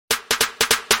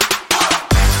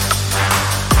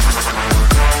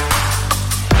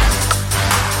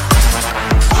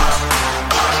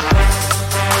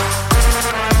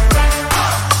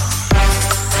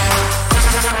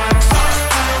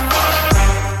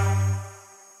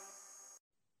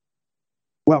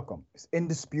Welcome. It's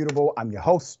indisputable. I'm your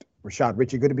host, Rashad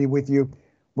Ritchie. Good to be with you.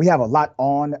 We have a lot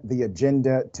on the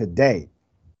agenda today.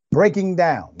 Breaking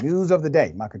down news of the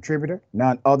day. My contributor,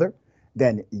 none other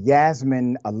than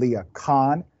Yasmin Aliyah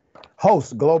Khan,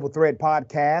 host Global Thread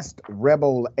Podcast,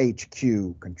 Rebel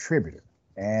HQ contributor,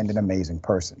 and an amazing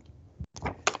person.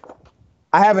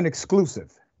 I have an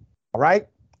exclusive. All right.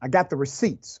 I got the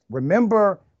receipts.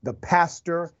 Remember the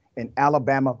pastor in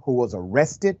Alabama who was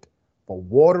arrested for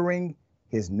watering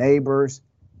his neighbor's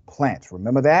plants?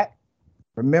 Remember that?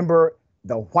 Remember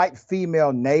the white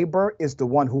female neighbor is the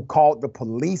one who called the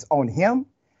police on him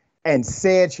and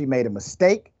said she made a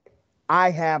mistake.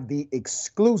 I have the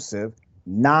exclusive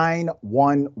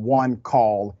 911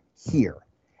 call here,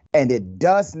 and it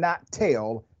does not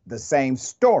tell the same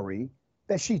story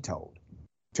that she told.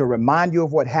 To remind you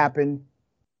of what happened,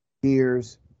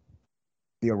 here's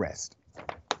the arrest.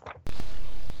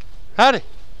 Howdy.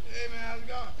 Hey man, how's it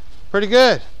going? Pretty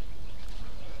good.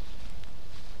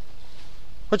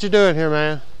 What you doing here,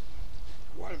 man?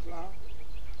 Water flower.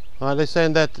 Are they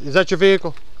saying that, is that your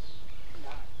vehicle?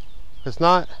 Nah, It's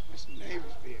not? it's the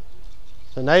neighbor's vehicle.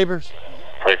 The neighbors?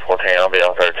 314, I'll be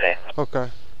on 13.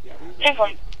 Okay. Yeah,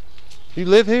 You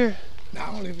live here? nah,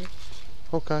 I don't live here.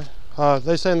 Okay.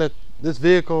 They saying that this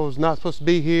vehicle is not supposed to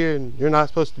be here and you're not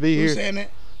supposed to be Who's here. saying that?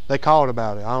 They called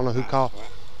about it. I don't know who called.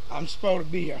 I'm supposed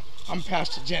to be here. I'm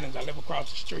Pastor Jennings. I live across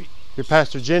the street. You're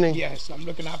Pastor Jennings? Yes, I'm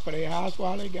looking out for their house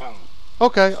while they gone.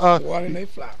 Okay. Watering their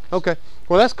flowers. Okay.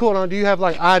 Well, that's cool. Now, do you have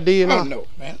like ID and Oh all? no,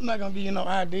 man. I'm not gonna give you no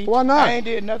ID. Why not? I ain't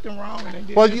did nothing wrong. And they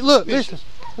did Well, nothing you look, suspicious.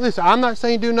 listen, I'm not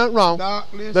saying do nothing wrong. Doc,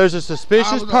 listen, There's a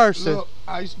suspicious person. Look,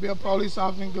 I used to be a police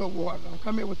officer in Goodwater. Don't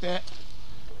come here with that.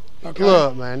 Okay?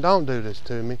 Look, man, don't do this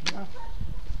to me.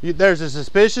 Yeah. There's a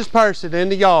suspicious person in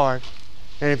the yard,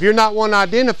 and if you're not one to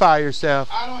identify yourself,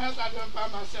 I don't have to identify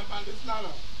myself. It's not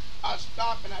a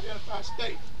stop and identify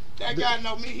state. That guy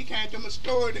know me. He came to my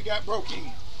store that got broke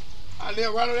in. I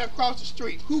live right over there across the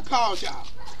street. Who called y'all?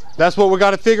 that's what we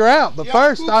got to figure out. But Yeah,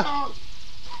 first, who called?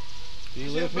 you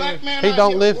There's live a black here? man He out don't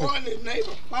here live here. warning his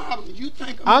neighbor flowers. You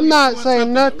think I'm not doing saying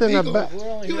something nothing illegal.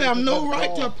 about. You have no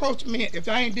right to approach me if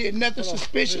I ain't did nothing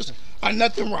suspicious or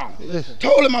nothing wrong. Listen.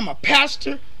 Told him I'm a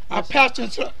pastor. I pastor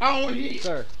until I don't want to hear you.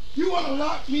 Sir, You want to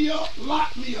lock me up?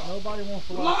 Lock me up. nobody wants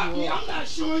to Lock me. you up. I'm not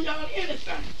showing y'all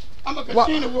anything. I'm gonna What?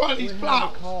 continue to water We these have a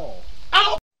flowers. call. I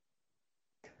don't.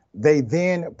 They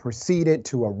then proceeded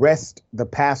to arrest the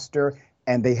pastor,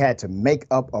 and they had to make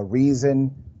up a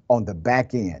reason on the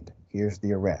back end. Here's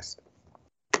the arrest.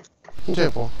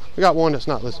 Simple. We got one that's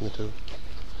not listening to it.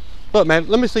 Look, man,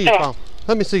 let me see your phone.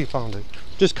 Let me see your phone, dude.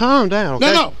 Just calm down,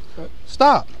 okay? No.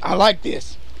 Stop. I like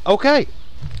this. Okay.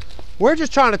 We're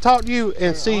just trying to talk to you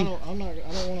and see. I don't want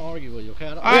to argue with you, okay?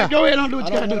 All right, go ahead and do what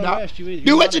you I gotta don't do, want to Doc. arrest you either.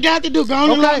 Do what you got to do. Go on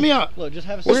and Okay. lock me up. Look, just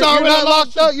have a We're seat. It's already not a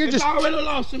locked lawsuit. up, you're It's just- already a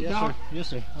lawsuit, Yes, Doc. sir. Yes,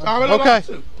 sir. It's already a Okay.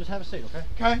 lawsuit. Just have a seat, okay?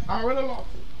 Okay, already a lawsuit.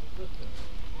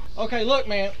 Okay, look,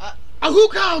 man. Who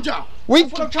called y'all? We.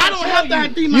 That's what I'm I trying don't to have to tell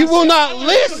ID You myself. will not I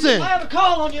listen. have a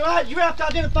call on you. You have to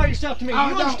identify yourself to me. I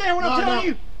You don't. understand what No, I'm I telling don't.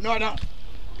 you? No, I don't.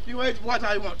 You wait to watch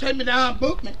how you want. Take me down,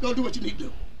 book me. Go do what you need to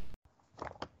do.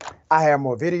 I have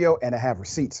more video and I have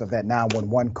receipts of that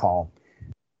 911 call.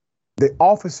 The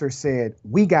officer said,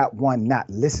 "We got one not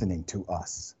listening to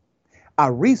us." I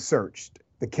researched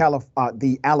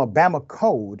the Alabama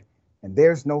code, and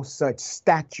there's no such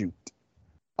statute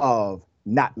of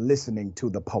not listening to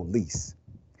the police.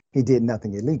 He did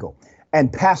nothing illegal.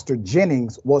 And Pastor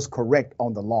Jennings was correct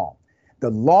on the law.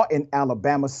 The law in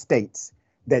Alabama states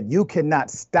that you cannot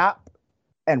stop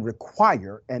and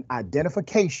require an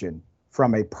identification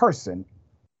from a person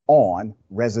on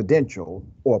residential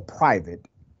or private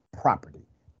property.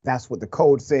 That's what the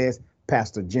code says.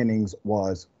 Pastor Jennings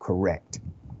was correct.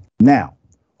 Now,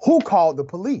 who called the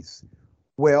police?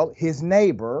 Well, his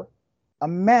neighbor,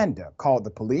 Amanda, called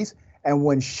the police. And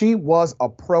when she was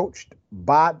approached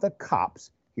by the cops,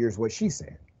 here's what she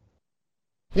said.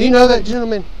 Do you know that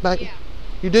gentleman back? Yeah.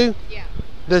 You do? Yeah.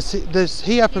 Does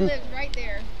he have He permission? lives right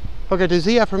there. Okay. Does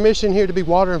he have permission here to be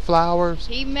watering flowers?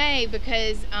 He may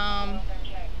because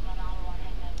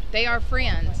they are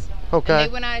friends. Okay. And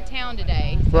they went out of town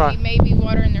today, so Right. he may be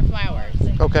watering their flowers.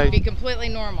 Okay. Be completely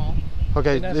normal.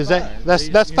 Okay. And that's Is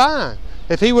fine. that's fine?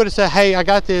 If he would have said, "Hey, I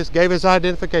got this," gave his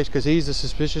identification because he's a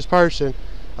suspicious person.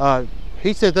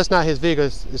 He said that's not his vehicle;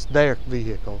 it's their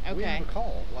vehicle. We Okay. have a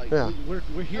call. Like, Yeah. we're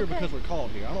here Okay. because we're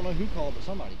called here. I don't know who called, but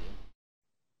somebody did.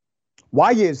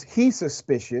 Why is he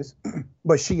suspicious,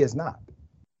 but she is not?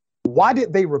 Why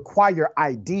did they require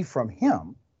ID from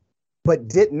him, but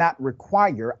did not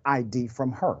require ID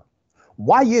from her?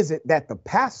 Why is it that the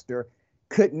pastor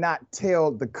could not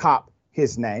tell the cop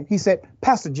his name. He said,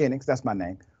 Pastor Jennings, that's my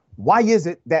name. Why is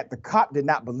it that the cop did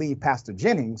not believe Pastor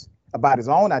Jennings about his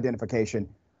own identification,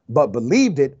 but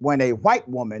believed it when a white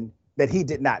woman that he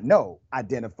did not know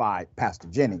identified Pastor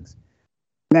Jennings?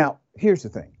 Now, here's the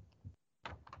thing.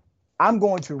 I'm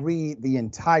going to read the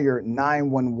entire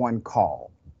 911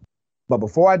 call. But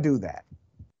before I do that,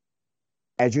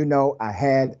 as you know, I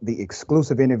had the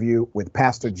exclusive interview with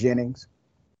Pastor Jennings.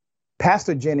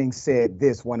 Pastor Jennings said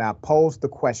this when I posed the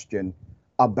question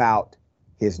about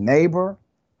his neighbor,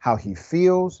 how he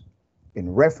feels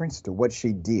in reference to what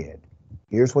she did.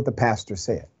 Here's what the pastor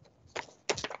said.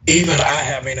 Even I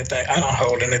have anything, I don't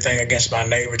hold anything against my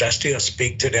neighbors. I still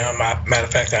speak to them. Matter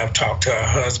of fact, I've talked to her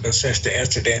husband since the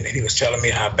incident, and he was telling me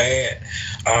how bad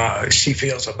she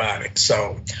feels about it.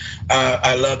 So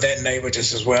I love that neighbor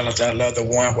just as well as I love the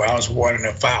one where I was watering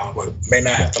the flower. We may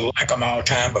not have to like them all the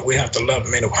time, but we have to love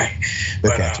them anyway.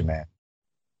 Look at you, man.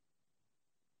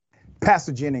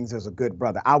 Pastor Jennings is a good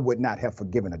brother. I would not have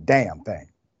forgiven a damn thing,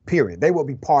 period. They will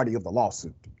be party of the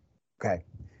lawsuit, okay?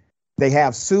 They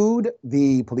have sued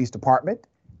the police department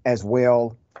as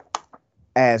well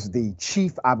as the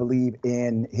chief, I believe,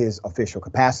 in his official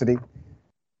capacity.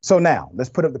 So now let's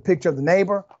put up the picture of the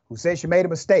neighbor who said she made a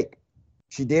mistake.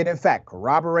 She did, in fact,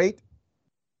 corroborate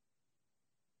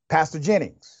Pastor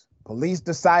Jennings. Police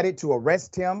decided to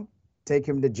arrest him, take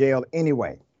him to jail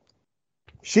anyway.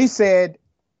 She said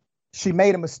she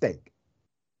made a mistake.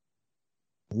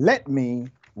 Let me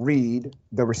read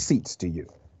the receipts to you.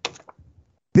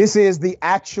 This is the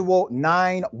actual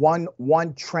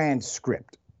 911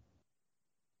 transcript.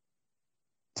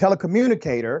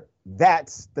 Telecommunicator,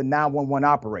 that's the 911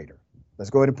 operator. Let's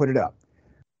go ahead and put it up.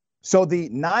 So the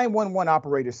 911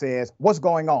 operator says, what's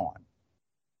going on,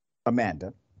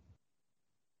 Amanda?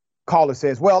 Caller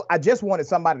says, well, I just wanted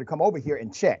somebody to come over here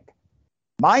and check.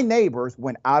 My neighbors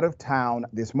went out of town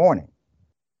this morning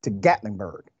to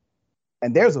Gatlinburg,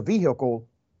 and there's a vehicle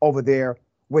over there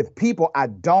with people I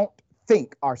don't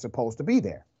think are supposed to be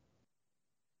there.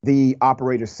 The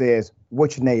operator says,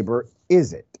 which neighbor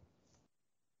is it?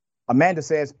 Amanda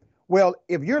says, well,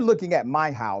 if you're looking at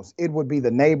my house, it would be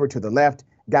the neighbor to the left,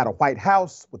 got a white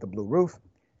house with a blue roof.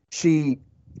 She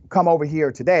come over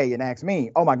here today and asked me,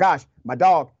 oh my gosh, my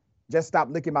dog just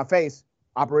stopped licking my face.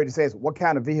 Operator says, what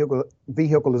kind of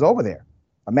vehicle is over there?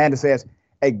 Amanda says,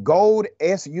 a gold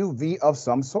SUV of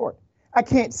some sort. I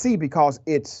can't see because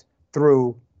it's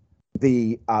through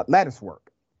the lattice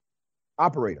work.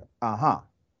 Operator,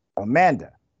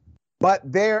 Amanda, but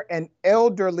they're an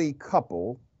elderly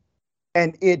couple,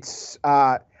 and it's,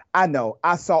 I know,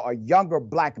 I saw a younger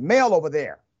black male over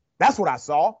there. That's what I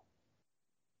saw.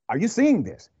 Are you seeing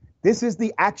this? This is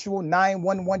the actual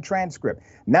 911 transcript.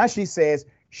 Now she says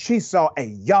she saw a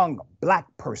young black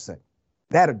person.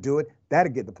 That'll do it.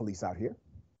 That'll get the police out here.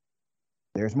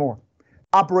 There's more.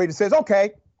 Operator says,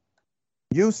 okay,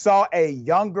 you saw a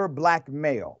younger black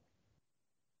male.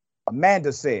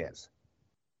 Amanda says,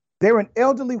 they're an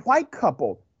elderly white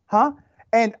couple, huh?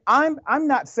 And I'm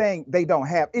not saying they don't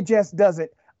have, it just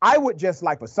doesn't, I would just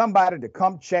like for somebody to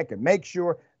come check and make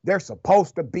sure they're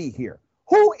supposed to be here.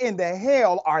 Who in the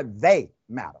hell are they,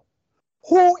 madam?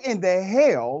 Who in the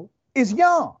hell is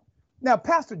young? Now,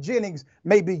 Pastor Jennings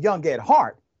may be young at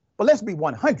heart, but let's be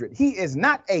 100. He is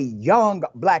not a young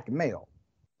black male,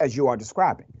 as you are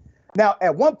describing. Now,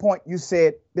 at one point, you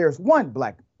said there's one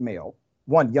black male,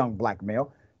 one young black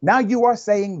male. Now you are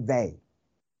saying they.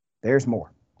 There's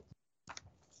more.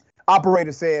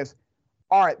 Operator says,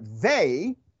 are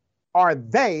they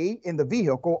in the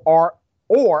vehicle or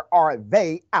are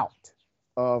they out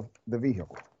of the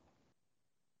vehicle?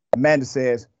 Amanda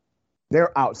says,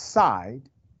 they're outside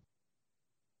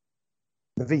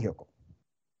the vehicle.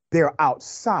 They're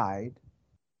outside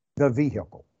the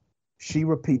vehicle. She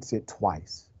repeats it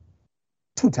twice.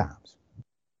 2 times.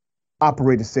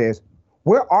 Operator says,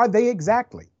 where are they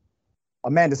exactly?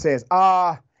 Amanda says,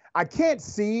 I can't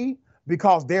see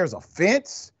because there's a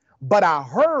fence, but I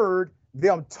heard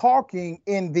them talking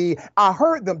a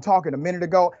minute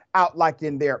ago out like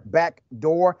in their back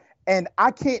door, and I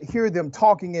can't hear them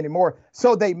talking anymore.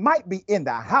 So they might be in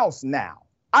the house now.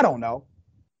 I don't know.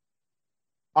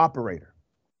 Operator,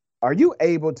 are you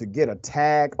able to get a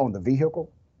tag on the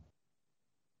vehicle?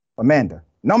 Amanda,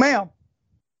 no, ma'am.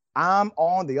 I'm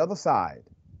on the other side.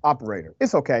 Operator,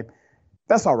 it's okay.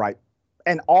 That's all right.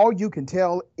 And all you can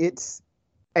tell, it's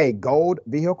a gold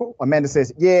vehicle? Amanda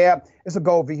says, yeah, it's a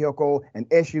gold vehicle, an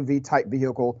SUV type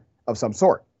vehicle of some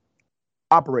sort.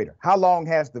 Operator, how long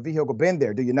has the vehicle been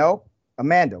there? Do you know?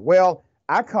 Amanda, well,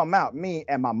 I come out, me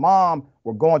and my mom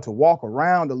were going to walk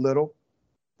around a little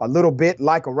bit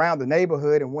like around the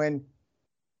neighborhood. And when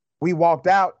we walked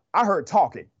out, I heard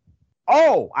talking.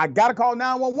 Oh, I got to call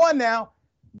 911 now.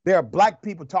 There are black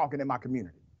people talking in my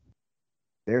community.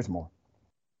 There's more.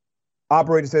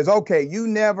 Operator says, okay, you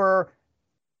never,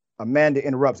 Amanda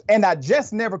interrupts, and I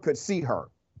just never could see her.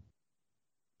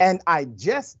 And I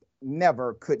just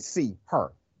never could see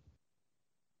her.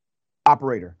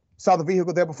 Operator, saw the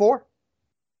vehicle there before?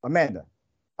 Amanda,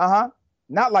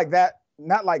 not like that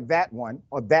one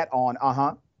or that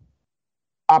on,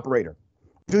 Operator,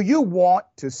 do you want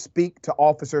to speak to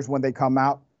officers when they come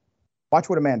out? Watch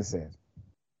what Amanda says.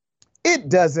 It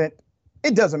doesn't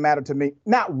matter to me.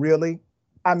 Not really.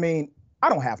 I mean, I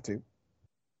don't have to.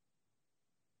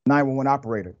 911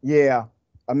 operator. Yeah,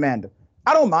 Amanda.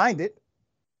 I don't mind it.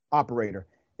 Operator.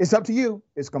 It's up to you.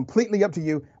 It's completely up to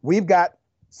you. We've got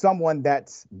someone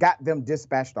that's got them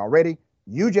dispatched already.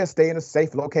 You just stay in a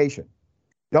safe location.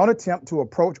 Don't attempt to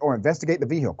approach or investigate the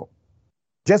vehicle.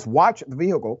 Just watch the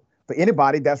vehicle for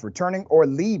anybody that's returning or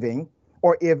leaving,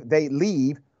 or if they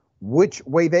leave, which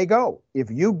way they go. If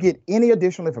you get any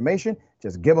additional information,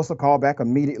 just give us a call back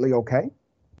immediately, okay?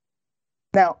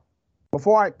 Now,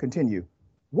 before I continue,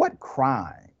 what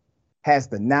crime has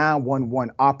the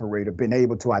 911 operator been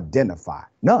able to identify?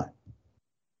 None.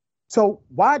 So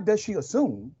why does she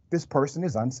assume this person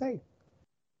is unsafe?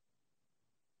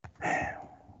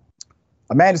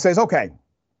 Amanda says, okay,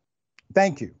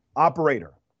 thank you,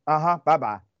 operator.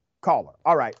 Bye-bye. Caller.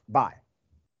 All right, bye.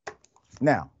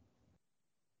 Now,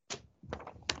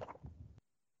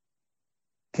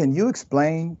 can you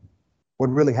explain what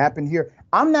really happened here?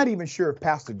 I'm not even sure if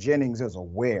Pastor Jennings is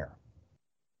aware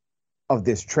of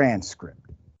this transcript.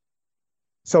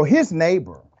 So his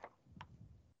neighbor,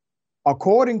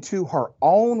 according to her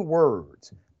own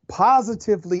words,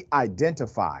 positively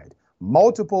identified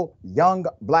multiple young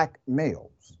black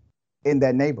males in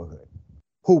that neighborhood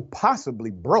who possibly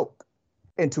broke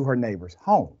into her neighbor's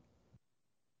home.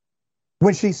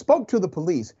 When she spoke to the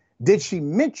police, did she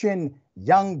mention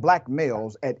young black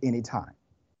males at any time?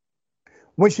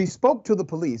 When she spoke to the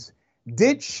police,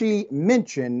 did she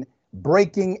mention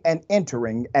breaking and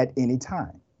entering at any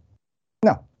time?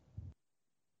 No.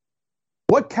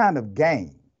 What kind of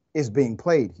game is being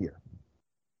played here?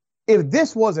 If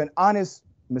this was an honest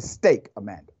mistake,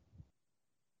 Amanda,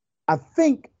 I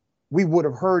think we would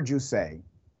have heard you say,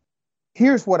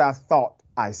 here's what I thought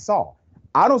I saw.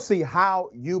 I don't see how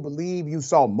you believe you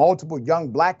saw multiple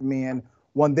young black men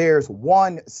when there's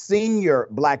one senior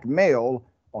black male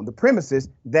on the premises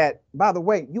that, by the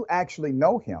way, you actually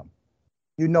know him.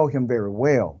 You know him very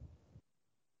well.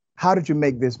 How did you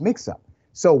make this mix up?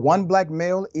 So one black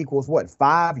male equals what?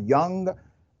 5 young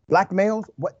black males?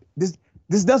 What? This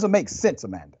doesn't make sense,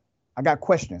 Amanda. I got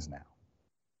questions now.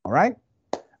 All right?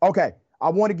 Okay. I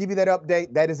want to give you that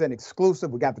update. That is an exclusive.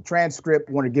 We got the transcript.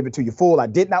 I want to give it to you full. I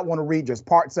did not want to read just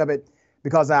parts of it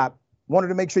because I wanted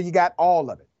to make sure you got all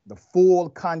of it, the full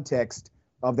context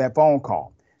of that phone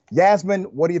call. Yasmin,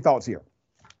 what are your thoughts here?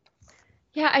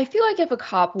 Yeah, I feel like if a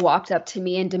cop walked up to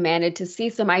me and demanded to see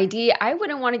some ID, I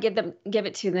wouldn't want to give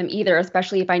it to them either,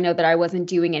 especially if I know that I wasn't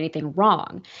doing anything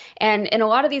wrong. And in a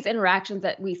lot of these interactions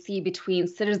that we see between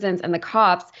citizens and the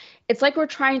cops, it's like we're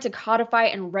trying to codify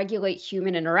and regulate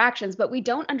human interactions, but we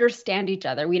don't understand each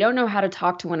other. We don't know how to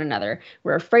talk to one another.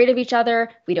 We're afraid of each other.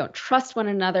 We don't trust one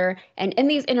another. And in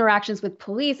these interactions with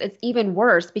police, it's even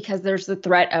worse because there's the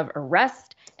threat of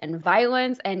arrest and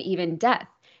violence and even death.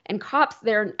 And cops,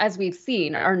 they're, as we've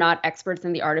seen, are not experts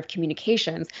in the art of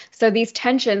communications. So these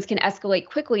tensions can escalate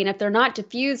quickly. And if they're not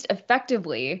diffused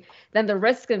effectively, then the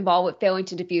risks involved with failing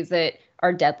to diffuse it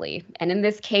are deadly. And in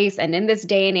this case, and in this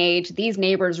day and age, these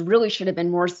neighbors really should have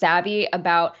been more savvy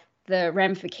about the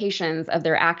ramifications of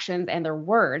their actions and their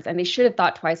words. And they should have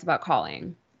thought twice about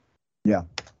calling. Yeah.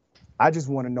 I just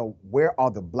want to know, where are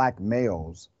the black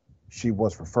males she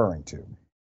was referring to?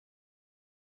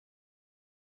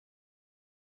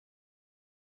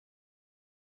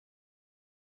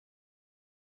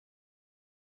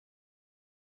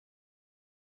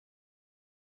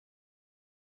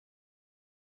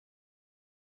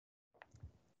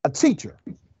 A teacher,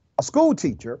 a school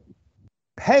teacher,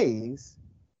 pays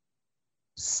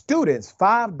students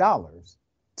 $5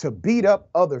 to beat up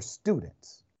other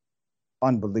students.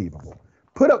 Unbelievable.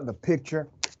 Put up the picture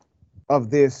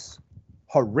of this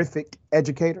horrific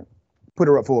educator. Put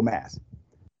her up full mass.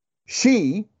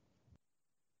 She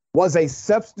was a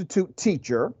substitute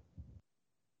teacher.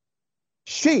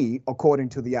 She, according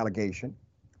to the allegation,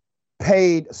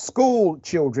 paid school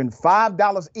children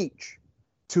 $5 each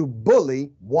to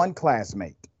bully one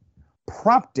classmate,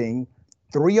 prompting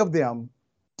 3 of them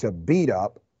to beat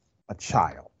up a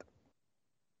child.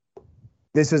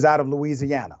 This is out of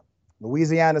Louisiana.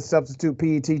 Louisiana substitute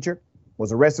PE teacher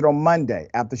was arrested on Monday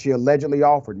after she allegedly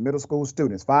offered middle school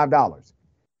students $5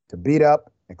 to beat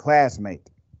up a classmate.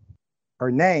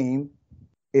 Her name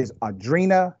is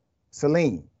Audrina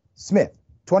Celine Smith,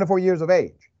 24 years of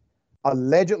age,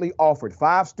 allegedly offered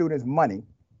 5 students money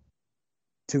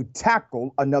to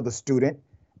tackle another student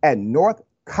at North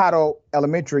Caddo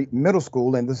Elementary Middle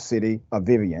School in the city of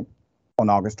Vivian on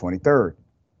August 23rd.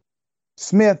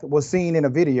 Smith was seen in a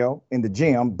video in the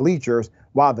gym bleachers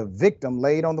while the victim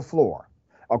laid on the floor.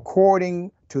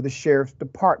 According to the sheriff's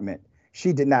department,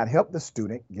 she did not help the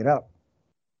student get up.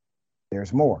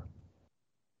 There's more.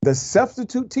 The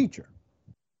substitute teacher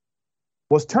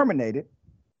was terminated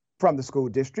from the school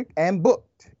district and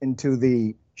booked into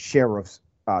the sheriff's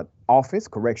office,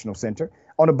 correctional center,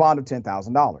 on a bond of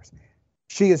 $10,000.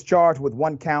 She is charged with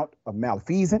 1 count of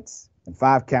malfeasance and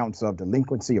 5 counts of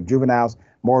delinquency of juveniles.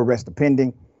 More arrests are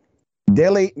pending.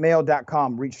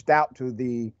 DailyMail.com reached out to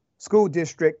the school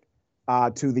district,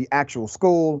 to the actual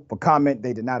school for comment.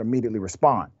 They did not immediately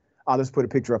respond. Let's put a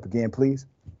picture up again, please.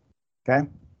 Okay.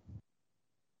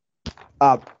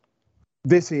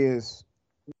 This is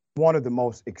one of the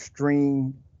most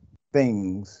extreme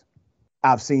things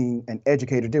I've seen an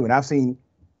educator do. And I've seen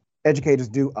educators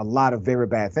do a lot of very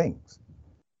bad things.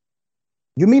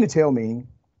 You mean to tell me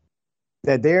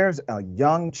that there's a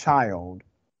young child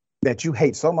that you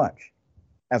hate so much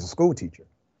as a school teacher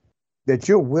that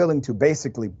you're willing to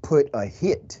basically put a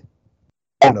hit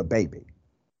on a baby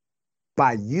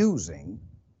by using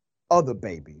other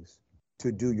babies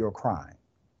to do your crime?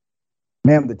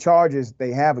 Ma'am, the charges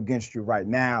they have against you right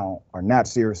now are not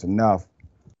serious enough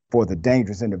for the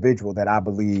dangerous individual that I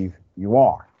believe you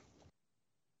are.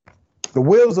 The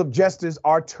wheels of justice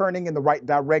are turning in the right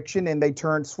direction, and they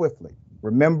turn swiftly.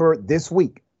 Remember, this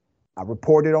week, I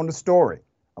reported on the story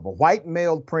of a white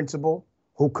male principal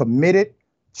who committed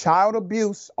child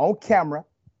abuse on camera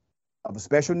of a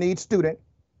special needs student.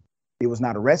 He was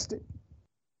not arrested.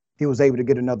 He was able to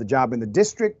get another job in the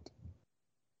district,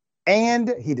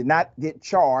 and he did not get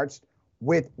charged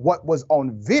with what was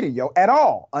on video at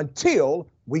all until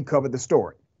we covered the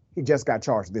story. He just got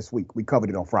charged this week. We covered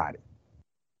it on Friday.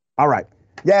 All right.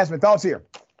 Yasmin, thoughts here?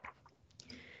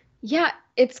 Yeah,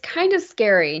 it's kind of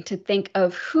scary to think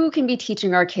of who can be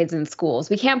teaching our kids in schools.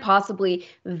 We can't possibly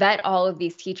vet all of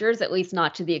these teachers, at least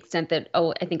not to the extent that,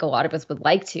 I think a lot of us would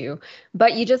like to.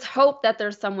 But you just hope that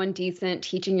there's someone decent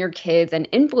teaching your kids and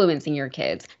influencing your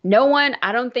kids. No one,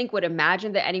 I don't think, would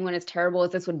imagine that anyone as terrible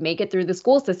as this would make it through the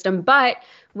school system. But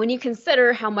when you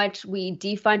consider how much we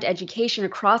defund education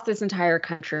across this entire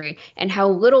country and how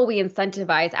little we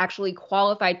incentivize actually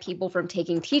qualified people from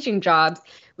taking teaching jobs,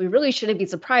 we really shouldn't be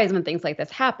surprised when things like this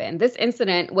happen. This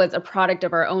incident was a product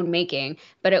of our own making,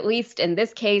 but at least in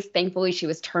this case, thankfully, she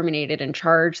was terminated and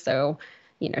charged. So,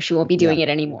 she won't be doing it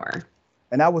anymore.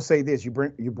 And I will say this, you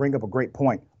bring up a great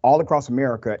point. All across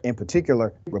America, in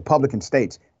particular, Republican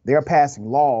states, they're passing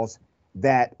laws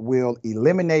that will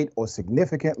eliminate or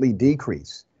significantly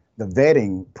decrease the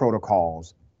vetting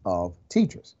protocols of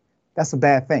teachers. That's a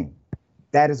bad thing.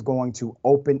 That is going to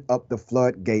open up the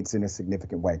floodgates in a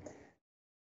significant way.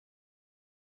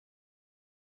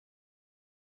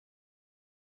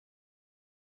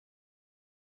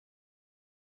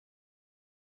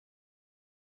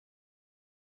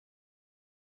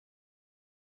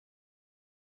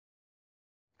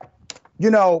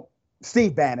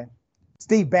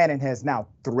 Steve Bannon has now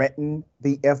threatened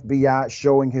the FBI,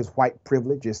 showing his white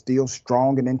privilege is still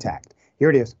strong and intact. Here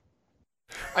it is.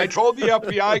 I told the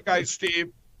FBI guys,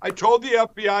 Steve, I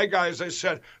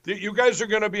said that you guys are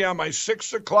going to be on my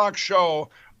 6 o'clock show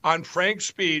on Frank's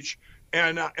speech.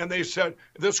 And they said,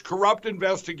 this corrupt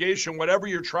investigation, whatever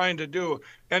you're trying to do.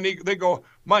 And they go,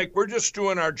 Mike, we're just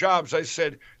doing our jobs. I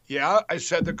said, yeah. I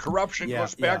said, the corruption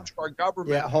goes back to our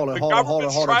government. Yeah, hold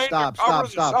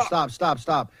on.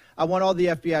 Stop. I want all the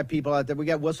FBI people out there. We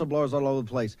got whistleblowers all over the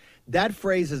place. That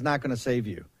phrase is not going to save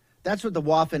you. That's what the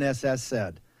Waffen-SS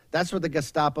said. That's what the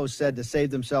Gestapo said to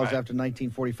save themselves after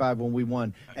 1945 when we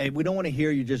won. Hey, we don't want to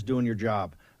hear you just doing your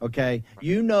job. Okay,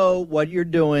 you know what you're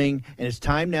doing, and it's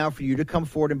time now for you to come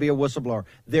forward and be a whistleblower.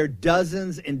 There are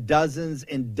dozens and dozens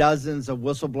and dozens of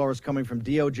whistleblowers coming from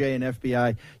DOJ and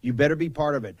FBI. You better be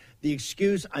part of it. The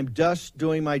excuse, I'm just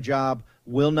doing my job,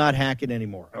 will not hack it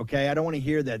anymore. Okay, I don't want to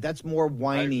hear that. That's more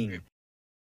whining.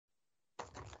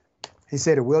 He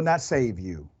said it will not save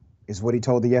you, is what he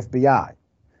told the FBI.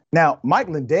 Now, Mike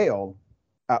Lindell,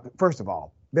 first of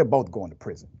all, they're both going to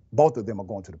prison. Both of them are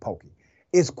going to the pokey.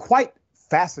 It's quite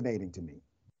fascinating to me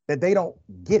that they don't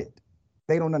get it.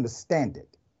 They don't understand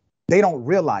it. They don't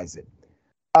realize it.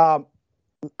 I'll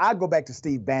go back to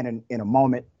Steve Bannon in a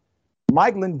moment.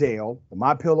 Mike Lindell, the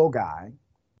MyPillow guy,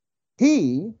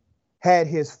 he had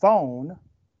his phone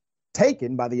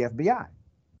taken by the FBI.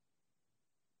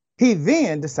 He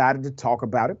then decided to talk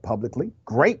about it publicly.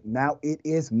 Great, now it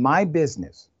is my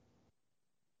business.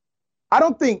 I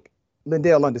don't think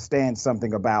Lindell understands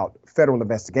something about federal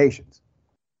investigations.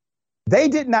 They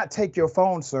did not take your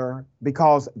phone, sir,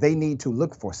 because they need to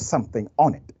look for something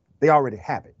on it. They already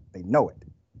have it. They know it.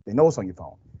 They know it's on your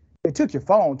phone. They took your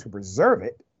phone to preserve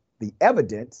it, the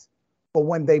evidence, for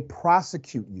when they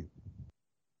prosecute you.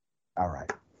 All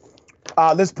right.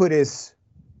 Let's put his,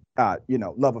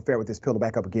 love affair with this pillow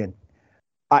back up again.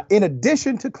 In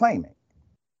addition to claiming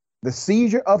the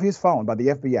seizure of his phone by the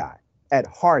FBI at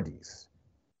Hardee's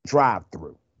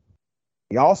drive-through,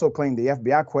 he also claimed the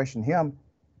FBI questioned him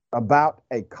about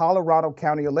a Colorado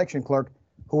County election clerk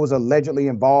who was allegedly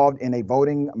involved in a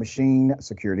voting machine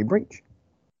security breach.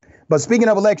 But speaking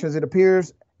of elections, it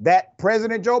appears that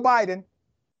President Joe Biden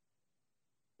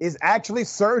is actually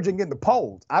surging in the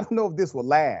polls. I don't know if this will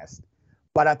last,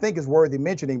 but I think it's worthy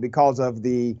mentioning because of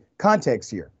the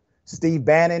context here. Steve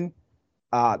Bannon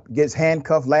gets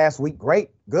handcuffed last week.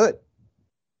 Great, good.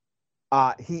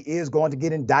 He is going to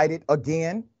get indicted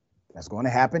again. That's going to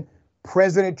happen.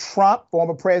 President Trump,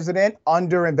 former president,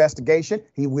 under investigation.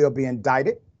 He will be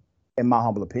indicted, in my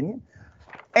humble opinion.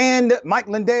 And Mike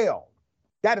Lindell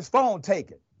got his phone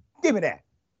taken. Give me that.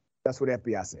 That's what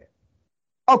FBI said.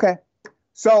 Okay.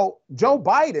 So Joe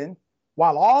Biden,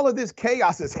 while all of this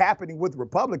chaos is happening with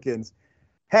Republicans,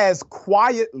 has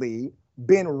quietly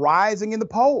been rising in the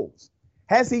polls.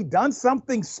 Has he done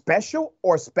something special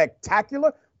or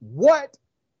spectacular? What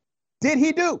did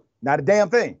he do? Not a damn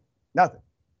thing. Nothing.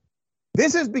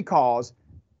 This is because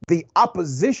the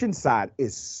opposition side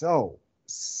is so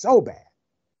bad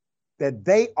that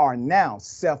they are now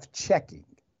self-checking,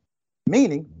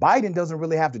 meaning Biden doesn't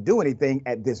really have to do anything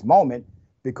at this moment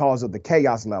because of the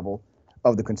chaos level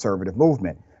of the conservative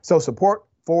movement. So support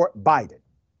for Biden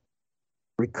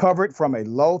recovered from a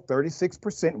low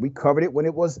 36%. We covered it when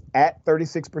it was at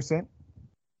 36%.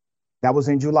 That was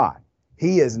in July.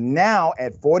 He is now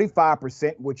at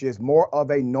 45%, which is more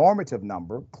of a normative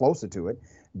number, closer to it,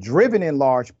 driven in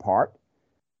large part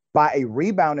by a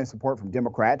rebound in support from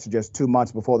Democrats just 2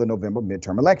 months before the November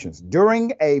midterm elections.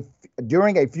 During a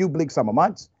few bleak summer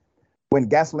months, when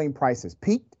gasoline prices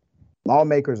peaked,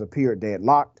 lawmakers appeared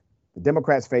deadlocked. The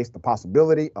Democrats faced the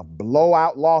possibility of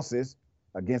blowout losses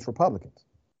against Republicans.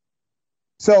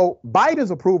 So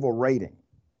Biden's approval rating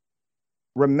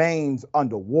remains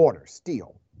underwater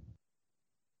still.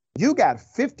 You got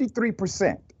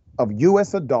 53% of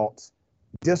U.S. adults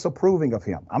disapproving of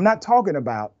him. I'm not talking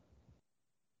about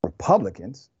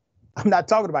Republicans. I'm not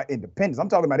talking about independents. I'm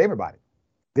talking about everybody.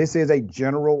 This is a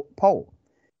general poll.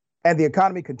 And the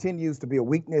economy continues to be a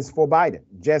weakness for Biden.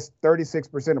 Just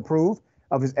 36% approve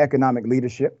of his economic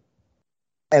leadership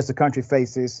as the country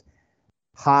faces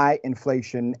high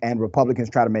inflation and Republicans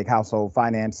try to make household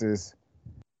finances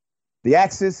the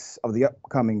axis of the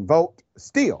upcoming vote.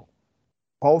 Still,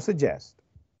 polls suggest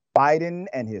Biden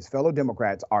and his fellow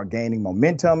Democrats are gaining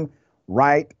momentum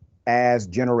right as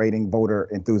generating voter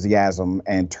enthusiasm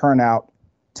and turnout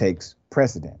takes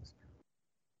precedence.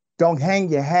 Don't hang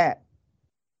your hat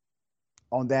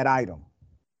on that item,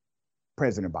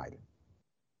 President Biden.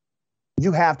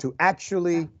 You have to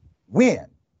actually win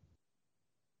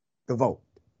the vote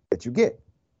that you get.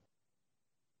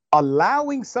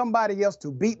 Allowing somebody else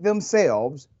to beat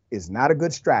themselves is not a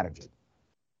good strategy.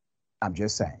 I'm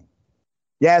just saying.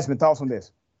 Yasmin, thoughts on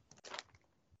this?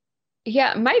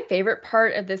 Yeah, my favorite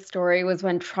part of this story was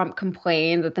when Trump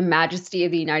complained that the majesty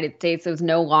of the United States was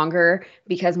no longer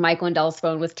because Mike Lindell's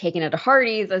phone was taken at a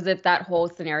Hardee's, as if that whole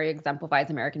scenario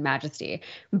exemplifies American majesty.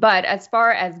 But as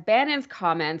far as Bannon's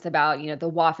comments about,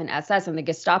 the Waffen-SS and the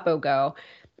Gestapo go,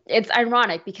 it's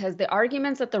ironic because the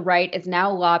arguments that the right is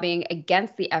now lobbying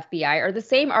against the FBI are the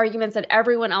same arguments that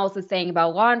everyone else is saying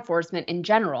about law enforcement in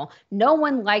general. No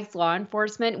one likes law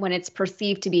enforcement when it's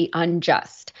perceived to be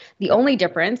unjust. The only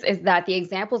difference is that the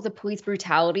examples of police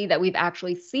brutality that we've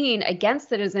actually seen against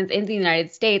citizens in the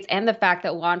United States and the fact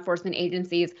that law enforcement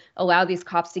agencies allow these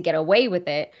cops to get away with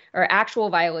it are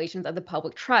actual violations of the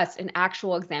public trust and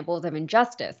actual examples of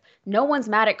injustice. No one's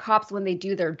mad at cops when they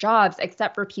do their jobs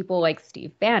except for people like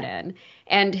Steve Bannon.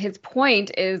 And his point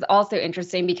is also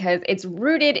interesting because it's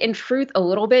rooted in truth a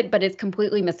little bit, but it's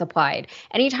completely misapplied.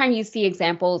 Anytime you see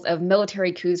examples of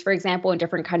military coups, for example, in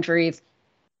different countries,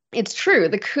 It's true.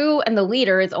 The coup and the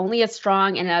leader is only as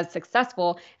strong and as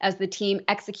successful as the team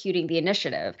executing the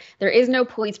initiative. There is no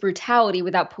police brutality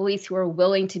without police who are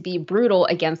willing to be brutal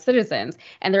against citizens.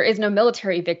 And there is no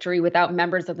military victory without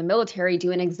members of the military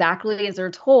doing exactly as they're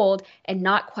told and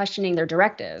not questioning their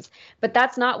directives. But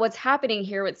that's not what's happening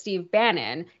here with Steve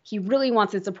Bannon. He really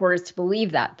wants his supporters to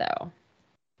believe that, though.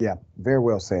 Yeah, very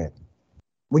well said.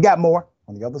 We got more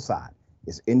on the other side.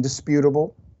 It's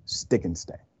indisputable. Stick and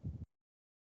stay.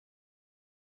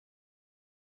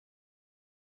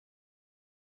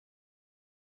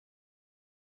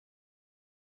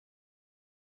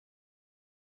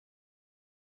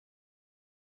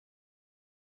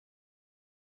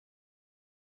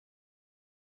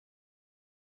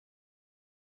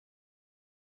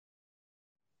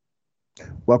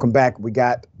 Welcome back. We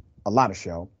got a lot of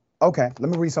show. Okay, let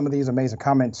me read some of these amazing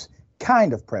comments.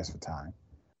 Kind of pressed for time,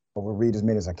 but we'll read as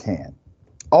many as I can.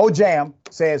 Old Jam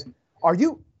says, are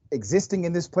you existing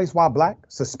in this place while black?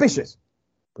 Suspicious.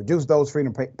 Produce those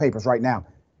freedom papers right now.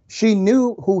 She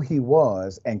knew who he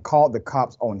was and called the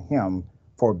cops on him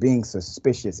for being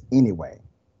suspicious anyway.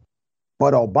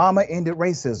 But Obama ended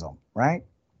racism, right?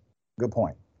 Good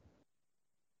point.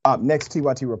 Up next,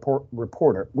 TYT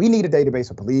reporter. We need a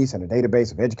database of police and a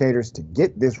database of educators to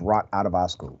get this rot out of our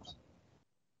schools.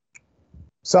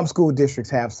 Some school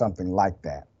districts have something like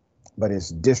that, but it's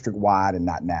district-wide and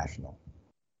not national.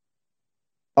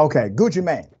 Okay, Gucci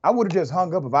Mane. I would have just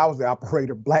hung up if I was the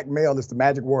operator. Blackmail is the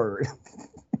magic word.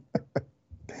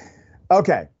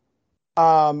 Okay.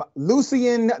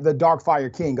 Lucian, the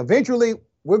Darkfire King. Eventually,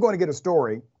 we're going to get a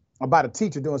story about a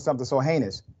teacher doing something so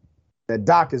heinous that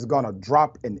Doc is going to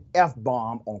drop an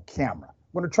F-bomb on camera.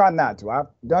 I'm going to try not to. I've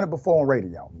done it before on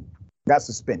radio. Got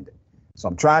suspended. So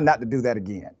I'm trying not to do that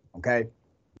again, okay?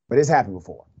 But it's happened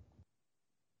before.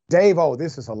 Dave-O,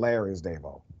 this is hilarious,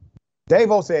 Dave-O.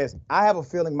 Dave-O says, I have a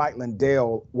feeling Mike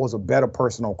Lindell was a better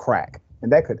person on crack. And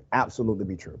that could absolutely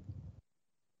be true.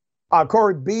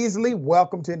 Corey Beasley,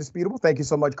 welcome to Indisputable. Thank you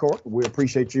so much, Corey. We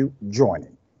appreciate you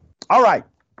joining. All right.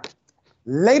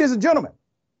 Ladies and gentlemen,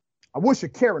 I wish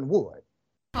Karen would.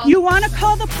 You want to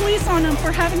call the police on him for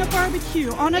having a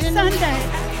barbecue on a Sunday.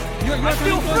 You're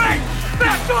still free!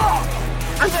 Back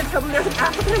off! I'm going to tell there's an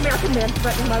African-American man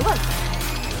threatening my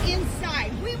life.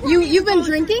 Inside. You've been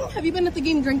drinking? Have you been at the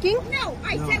game drinking? No,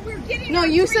 I said we're getting. No,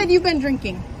 you said you've been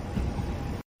drinking.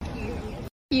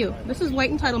 This is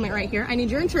white entitlement right here. I need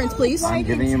your insurance, please. I'm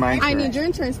giving you my insurance. I need your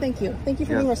insurance. Thank you. Thank you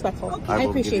for being respectful. Okay. I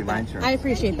appreciate that. I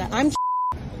appreciate that. I'm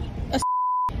a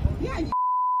Yeah.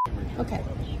 Okay.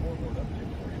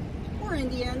 Or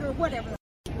Indian or whatever.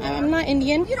 I'm not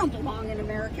Indian. You don't belong in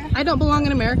America. I don't belong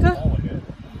in America.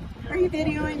 Are you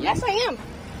videoing? Yes, I am.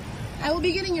 I will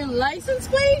be getting your license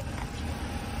plate.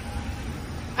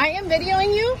 I am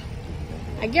videoing you.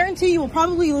 I guarantee you will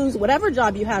probably lose whatever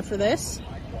job you have for this.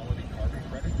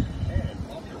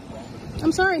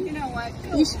 I'm sorry. You know what?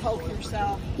 You should poke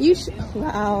yourself. You should.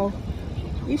 Wow.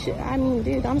 You should. I mean,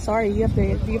 dude, I'm sorry. You have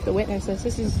to witness this.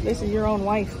 This is your own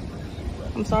wife.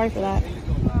 I'm sorry for that.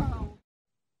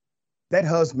 That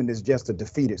husband is just a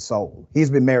defeated soul. He's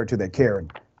been married to that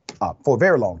Karen for a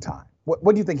very long time. What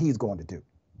do you think he's going to do?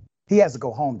 He has to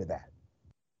go home to that.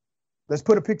 Let's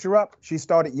put a picture up. She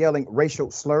started yelling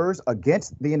racial slurs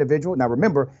against the individual. Now,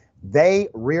 remember, they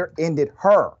rear-ended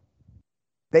her.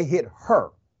 They hit her.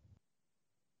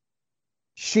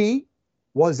 She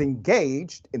was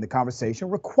engaged in the conversation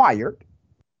required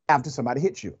after somebody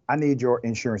hits you. I need your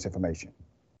insurance information.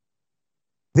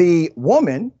 The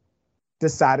woman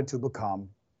decided to become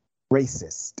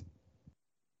racist.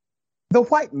 The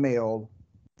white male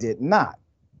did not,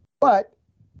 but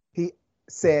he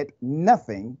said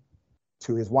nothing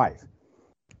to his wife.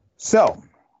 So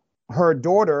her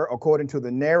daughter, according to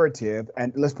the narrative,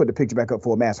 and let's put the picture back up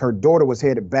full mass, her daughter was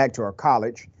headed back to her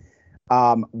college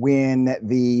when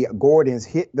the Gordons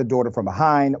hit the daughter from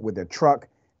behind with their truck,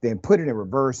 then put it in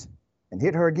reverse and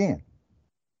hit her again.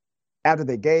 After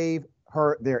they gave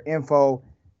her their info,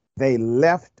 they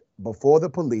left before the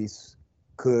police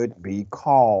could be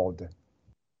called.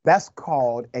 That's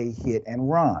called a hit and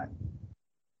run.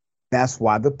 That's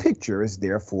why the picture is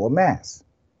there full mass.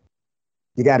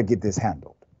 You got to get this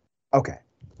handled. Okay.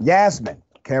 Yasmin,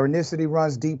 Karenicity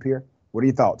runs deep here. What are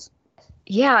your thoughts?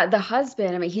 Yeah, the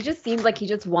husband, I mean, he just seems like he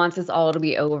just wants this all to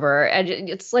be over. And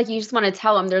it's like you just want to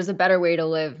tell him there's a better way to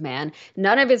live, man.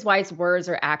 None of his wife's words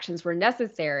or actions were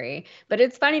necessary. But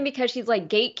it's funny because she's like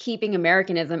gatekeeping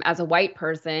Americanism as a white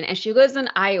person. And she lives in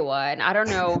Iowa. And I don't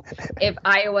know if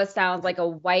Iowa sounds like a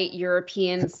white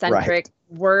European-centric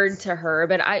word to her.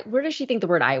 But where does she think the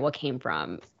word Iowa came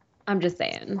from? I'm just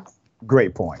saying.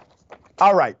 Great point.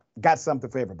 All right. Got something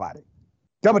for everybody.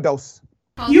 Double dose.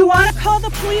 You want to call the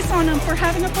police on them for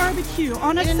having a barbecue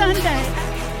on a Sunday.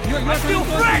 I feel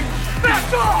free!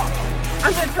 Back off!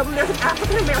 I'm going to tell them there's an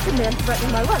African American man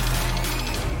threatening my life.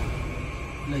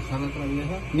 Le echaron otra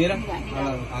vieja. Mira,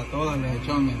 a todas les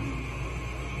echó, mira.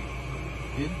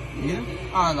 Mira,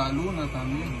 a la luna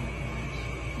también.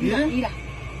 Mira. Mira.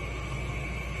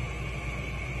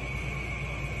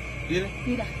 Mira.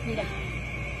 Mira, mira.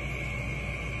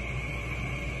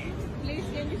 Please,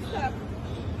 can you stop?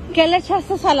 ¿Qué le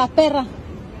echaste a la perra?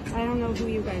 I don't know who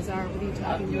you guys are. What are you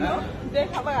talking about? They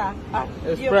have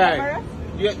a Spray. camera?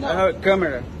 I have a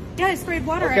camera. Yeah, I sprayed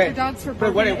water Okay. at the dogs for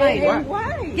But barking wait, at mine.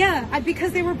 Why? Yeah,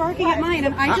 because they were barking at mine,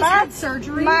 and I just had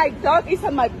surgery. My dog is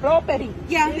on my property.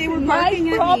 Yeah, This they is were barking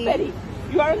my at property. me.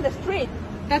 You are in the street.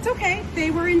 That's okay.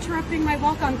 They were interrupting my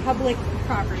walk on public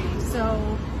property, so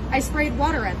I sprayed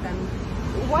water at them.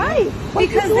 Why? Why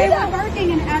Because you do they that? were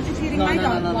barking and agitating my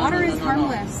dog. Water is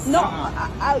harmless. No,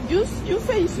 you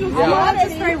say you I love to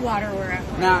spray water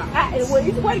wherever. Nah. Well,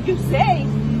 it's what you say.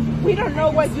 We don't know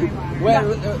what you. Where,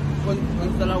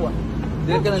 ¿dónde está el agua?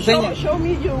 ¿Quieres que le enseñe? Show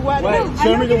me your water. Wait, No,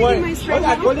 show I'm me not the giving way. you my spray Okay,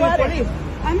 I call you the water. police.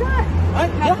 I'm not.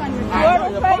 Have fun with You that. are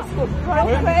on Facebook. You are on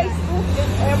Facebook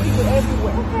and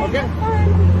everywhere. Okay.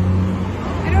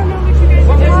 I don't know what you guys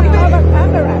are We talking have about. a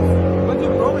camera. What's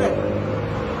your problem?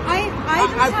 I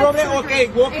just had problem, surgery. okay,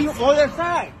 walk you It's- other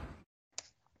side.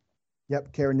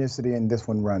 Yep, Karenicity, and this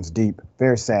one runs deep.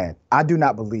 Very sad. I do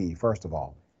not believe, first of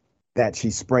all, that she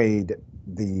sprayed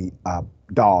the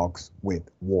dogs with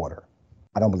water.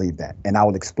 I don't believe that. And I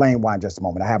will explain why in just a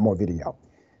moment. I have more video.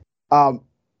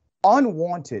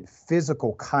 Unwanted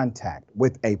physical contact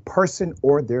with a person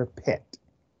or their pet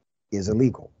is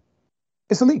illegal.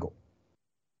 It's illegal.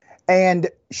 And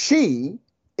she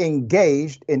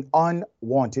engaged in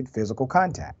unwanted physical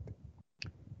contact.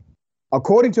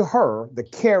 According to her, the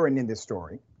Karen in this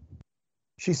story,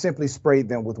 she simply sprayed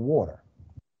them with water.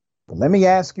 But let me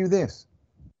ask you this.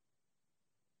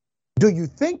 Do you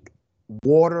think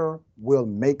water will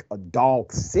make a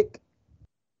dog sick?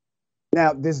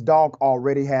 Now, this dog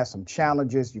already has some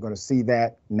challenges. You're going to see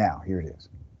that now. Here it is.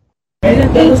 Mira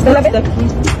todo esto que está aquí.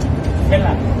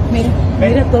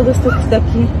 Mira todo esto que está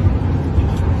aquí.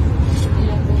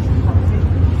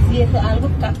 Si es algo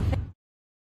café.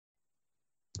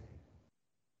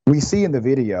 We see in the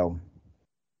video,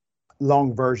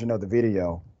 long version of the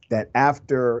video, that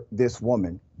after this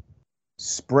woman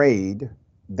sprayed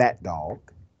that dog,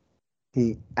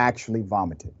 he actually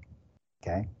vomited.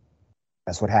 Okay?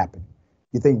 That's what happened.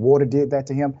 You think water did that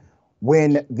to him?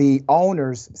 When the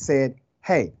owners said,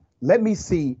 hey, let me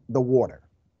see the water.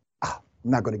 I'm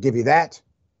not going to give you that.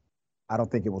 I don't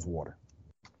think it was water.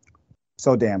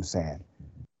 So damn sad.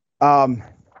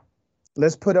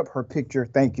 Let's put up her picture.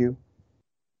 Thank you.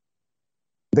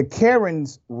 The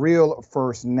Karen's real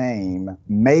first name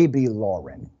may be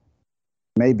Lauren.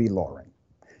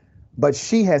 But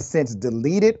she has since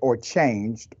deleted or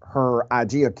changed her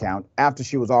IG account after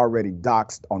she was already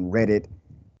doxxed on Reddit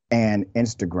and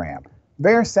Instagram.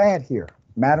 Very sad here.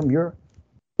 Madam, you're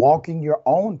walking your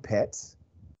own pets,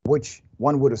 which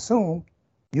one would assume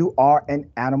you are an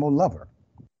animal lover.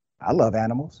 I love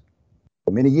animals.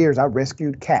 For many years, I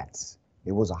rescued cats.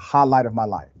 It was a highlight of my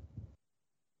life.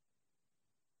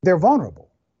 They're vulnerable.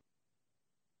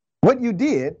 What you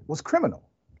did was criminal,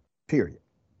 period.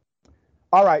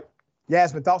 All right,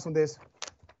 Yasmin, thoughts on this?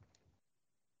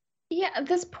 Yeah,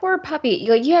 this poor puppy.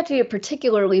 Like, you have to be a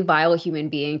particularly vile human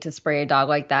being to spray a dog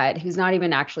like that who's not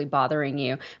even actually bothering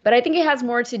you. But I think it has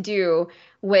more to do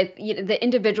with the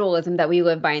individualism that we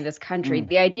live by in this country.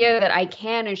 The idea that I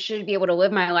can and should be able to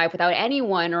live my life without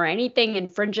anyone or anything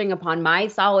infringing upon my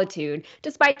solitude,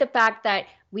 despite the fact that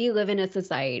we live in a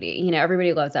society. You know,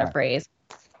 everybody loves that phrase.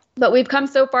 But we've come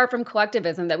so far from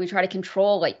collectivism that we try to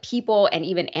control like people and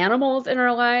even animals in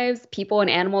our lives, people and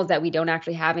animals that we don't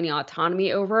actually have any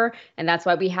autonomy over. And that's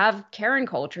why we have Karen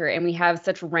culture and we have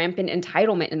such rampant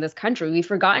entitlement in this country. We've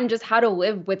forgotten just how to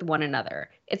live with one another.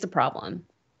 It's a problem.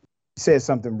 You said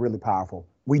something really powerful.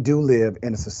 We do live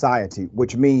in a society,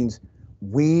 which means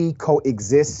we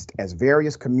coexist as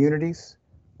various communities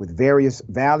with various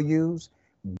values.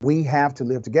 We have to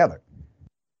live together.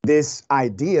 This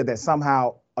idea that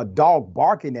somehow a dog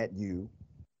barking at you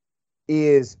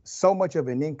is so much of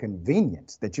an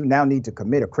inconvenience that you now need to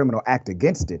commit a criminal act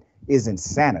against it is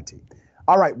insanity.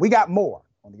 All right, we got more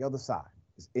on the other side.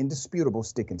 It's indisputable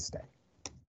stick and stay.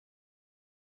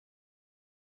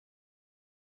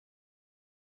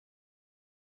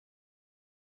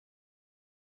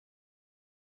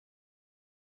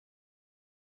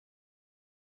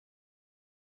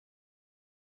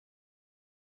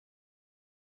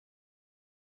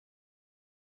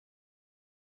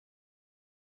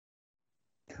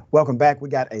 Welcome back. We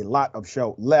got a lot of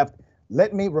show left.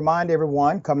 Let me remind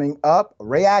everyone, coming up,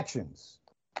 Reactions.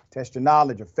 Test your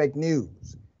knowledge of fake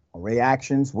news.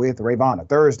 Reactions with Rayvana,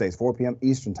 Thursdays, 4 p.m.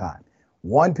 Eastern Time,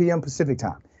 1 p.m. Pacific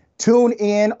Time. Tune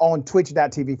in on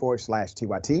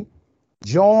twitch.tv/TYT.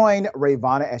 Join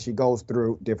Rayvana as she goes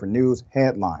through different news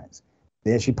headlines.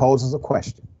 Then she poses a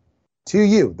question to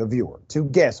you, the viewer, to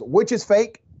guess which is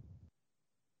fake,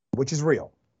 which is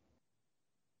real.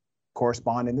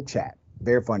 Correspond in the chat.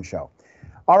 Very fun show.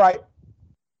 All right.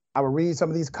 I will read some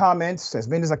of these comments as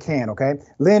many as I can, okay?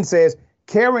 Lynn says,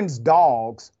 Karen's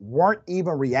dogs weren't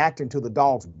even reacting to the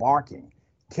dogs barking.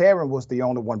 Karen was the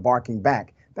only one barking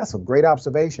back. That's a great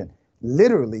observation.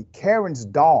 Literally, Karen's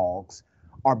dogs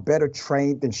are better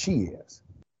trained than she is.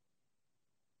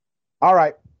 All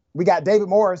right, we got David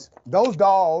Morris. Those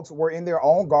dogs were in their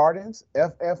own gardens,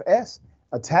 FFS,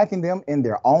 attacking them in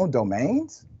their own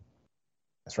domains.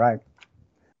 That's right.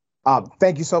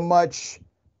 Thank you so much.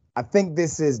 I think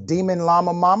this is Demon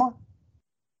Llama Mama.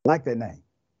 Like that name.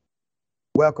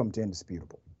 Welcome to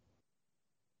Indisputable.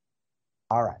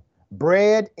 All right.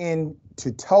 Bread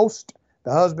into toast.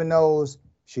 The husband knows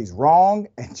she's wrong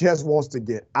and just wants to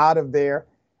get out of there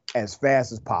as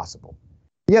fast as possible.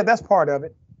 Yeah, that's part of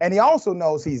it. And he also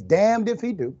knows he's damned if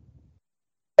he do,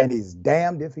 and he's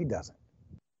damned if he doesn't.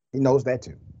 He knows that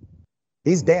too.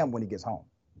 He's damned when he gets home.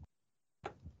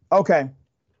 Okay.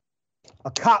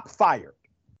 A cop fired.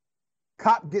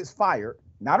 Cop gets fired,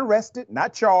 not arrested,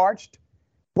 not charged.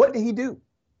 What did he do?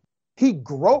 He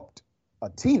groped a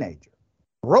teenager,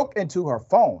 broke into her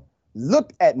phone,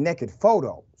 looked at naked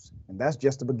photos, and that's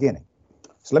just the beginning.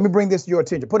 So let me bring this to your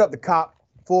attention. Put up the cop,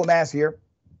 full mass here.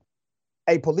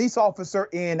 A police officer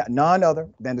in none other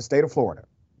than the state of Florida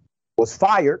was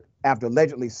fired after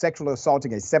allegedly sexually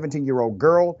assaulting a 17-year-old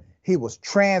girl he was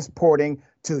transporting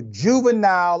to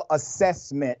Juvenile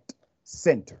Assessment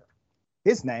Center.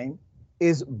 His name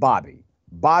is Bobby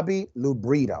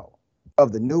Lubrito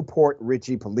of the Newport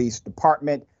Richey Police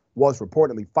Department was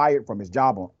reportedly fired from his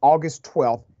job on August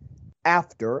 12th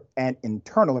after an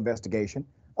internal investigation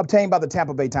obtained by the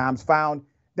Tampa Bay Times found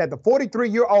that the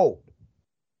 43-year-old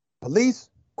police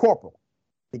corporal,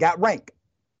 he got rank,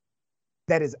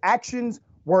 that his actions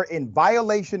were in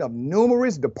violation of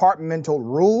numerous departmental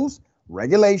rules,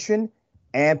 regulation,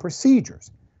 and procedures.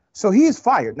 So he is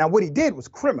fired. Now, what he did was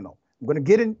criminal. I'm going to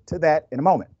get into that in a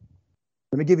moment.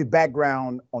 Let me give you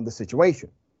background on the situation.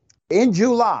 In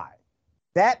July,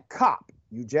 that cop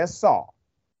you just saw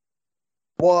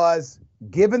was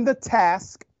given the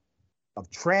task of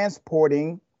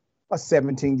transporting a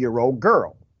 17-year-old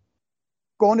girl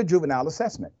going to juvenile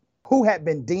assessment who had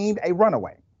been deemed a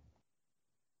runaway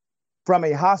from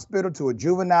a hospital to a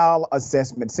juvenile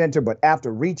assessment center. But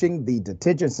after reaching the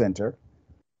detention center,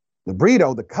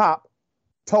 Lubrito, the cop,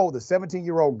 told the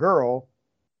 17-year-old girl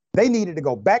they needed to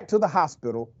go back to the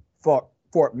hospital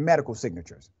for medical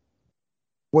signatures,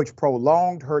 which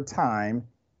prolonged her time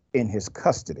in his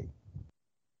custody.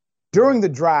 During the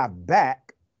drive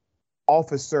back,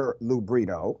 Officer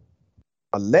Lubrito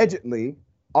allegedly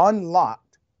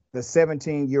unlocked the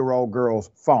 17-year-old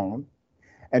girl's phone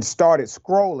and started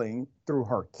scrolling through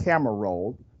her camera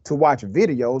roll to watch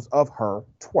videos of her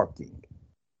twerking.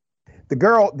 The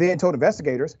girl then told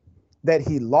investigators that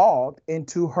he logged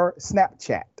into her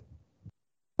Snapchat,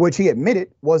 which he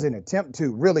admitted was an attempt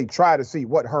to really try to see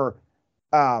what her,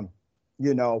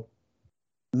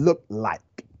 looked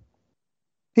like.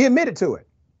 He admitted to it.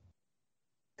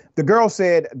 The girl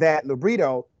said that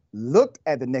Lubrito looked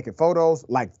at the naked photos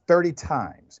like 30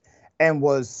 times and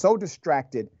was so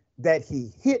distracted that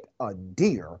he hit a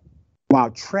deer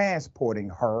while transporting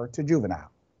her to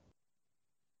juvenile.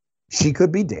 She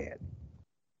could be dead.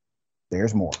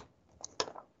 There's more.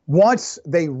 Once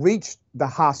they reached the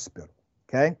hospital,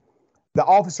 okay, the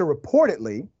officer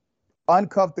reportedly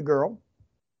uncuffed the girl,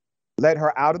 let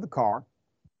her out of the car,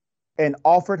 and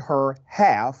offered her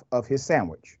half of his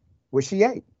sandwich, which she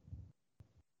ate,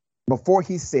 before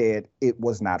he said it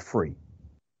was not free.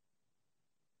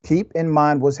 Keep in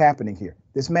mind what's happening here.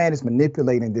 This man is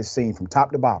manipulating this scene from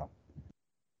top to bottom.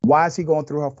 Why is he going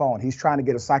through her phone? He's trying to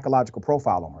get a psychological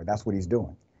profile on her. That's what he's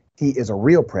doing. He is a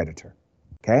real predator,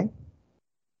 okay?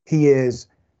 He is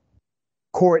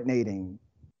coordinating,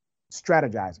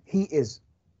 strategizing. He is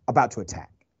about to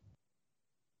attack.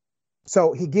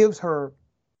 So he gives her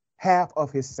half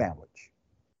of his sandwich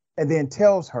and then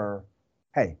tells her,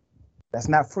 hey, that's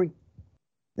not free.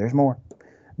 There's more.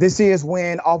 This is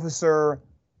when Officer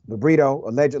Lubrito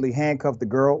allegedly handcuffed the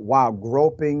girl while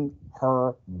groping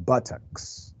her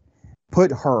buttocks,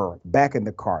 put her back in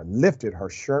the car, lifted her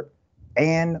shirt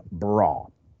and bra,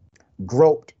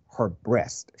 groped her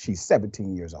breast. She's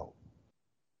 17 years old.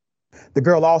 The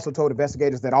girl also told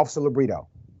investigators that Officer Librito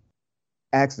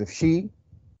asked if she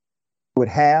would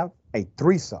have a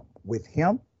threesome with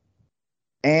him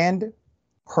and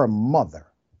her mother,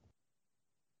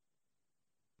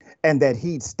 and that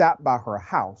he'd stop by her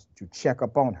house to check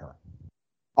up on her.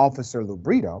 Officer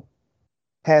Librito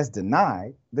has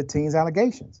denied the teen's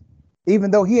allegations,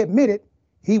 even though he admitted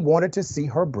he wanted to see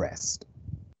her breast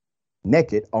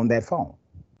naked on that phone.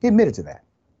 He admitted to that.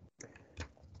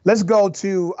 Let's go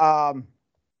to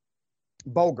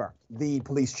Bogart, the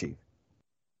police chief.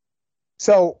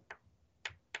 So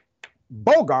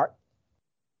Bogart,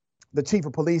 the chief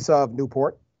of police of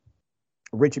Newport,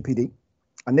 Richard PD,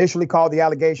 initially called the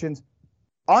allegations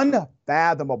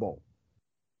unfathomable,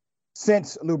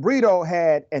 since Librito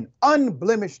had an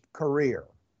unblemished career.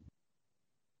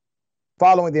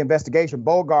 Following the investigation,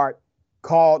 Bogart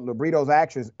called Librito's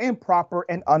actions improper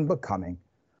and unbecoming,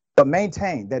 but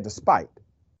maintained that despite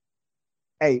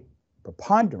a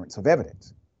preponderance of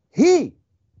evidence, he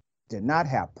did not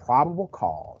have probable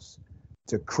cause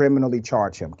to criminally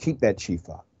charge him. Keep that, chief,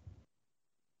 up.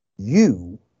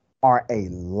 You are a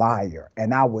liar,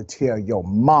 and I will tell your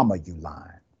mama you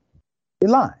lying.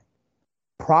 You're lying.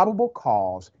 Probable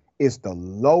cause is the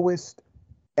lowest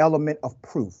element of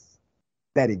proof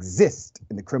that exists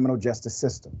in the criminal justice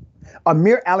system. A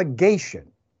mere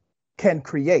allegation can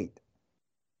create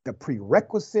the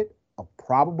prerequisite of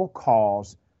probable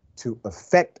cause to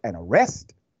effect an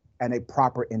arrest and a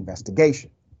proper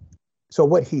investigation. So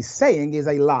what he's saying is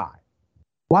a lie.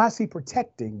 Why is he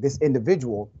protecting this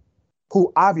individual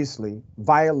who obviously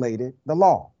violated the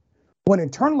law? When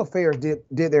Internal Affairs did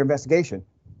their investigation,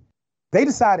 they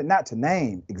decided not to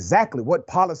name exactly what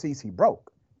policies he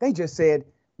broke. They just said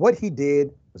what he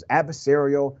did was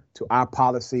adversarial to our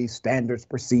policies, standards,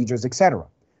 procedures, etc.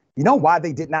 You know why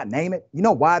they did not name it? You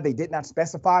know why they did not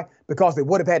specify? Because they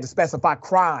would have had to specify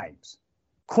crimes.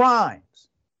 Crimes.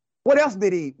 What else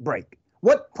did he break?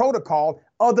 What protocol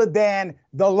other than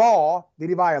the law did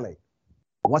he violate?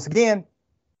 Once again,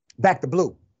 back to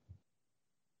blue.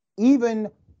 Even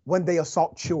when they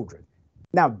assault children.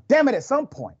 Now, damn it, at some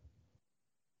point,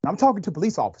 I'm talking to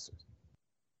police officers,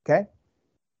 okay?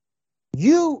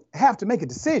 You have to make a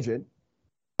decision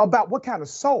about what kind of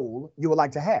soul you would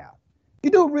like to have.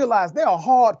 You do realize there are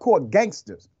hardcore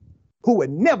gangsters who would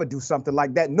never do something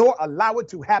like that, nor allow it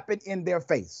to happen in their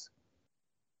face.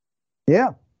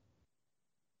 Yeah.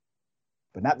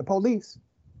 But not the police.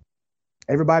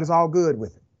 Everybody's all good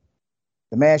with it.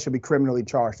 The man should be criminally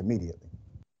charged immediately.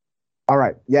 All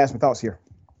right, Yasmin, thoughts here.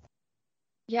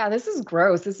 Yeah, this is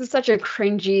gross. This is such a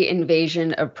cringy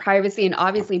invasion of privacy and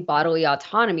obviously bodily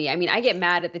autonomy. I mean, I get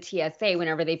mad at the TSA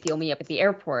whenever they feel me up at the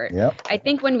airport. Yep. I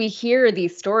think when we hear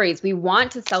these stories, we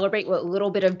want to celebrate what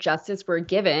little bit of justice we're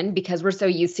given because we're so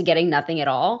used to getting nothing at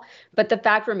all. But the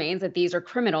fact remains that these are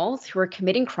criminals who are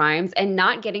committing crimes and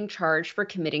not getting charged for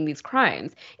committing these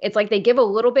crimes. It's like they give a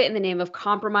little bit in the name of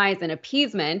compromise and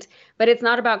appeasement, but it's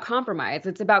not about compromise.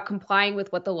 It's about complying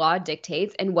with what the law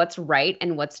dictates and what's right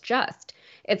and what's just.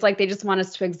 It's like they just want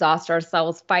us to exhaust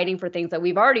ourselves fighting for things that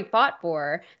we've already fought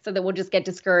for so that we'll just get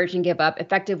discouraged and give up,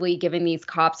 effectively giving these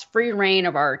cops free reign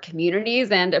of our communities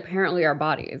and apparently our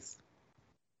bodies.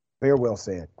 Very well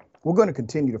said. We're going to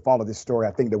continue to follow this story.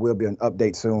 I think there will be an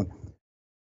update soon.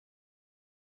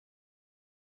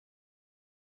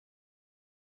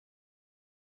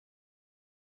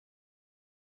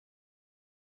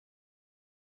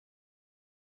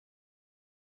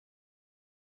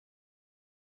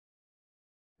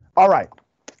 All right.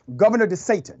 Governor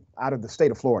DeSantis out of the state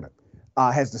of Florida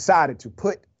has decided to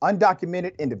put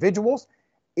undocumented individuals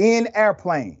in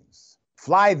airplanes,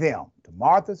 fly them to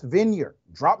Martha's Vineyard,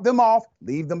 drop them off,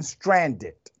 leave them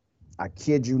stranded. I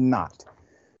kid you not.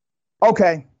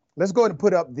 Okay, let's go ahead and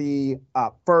put up the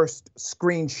first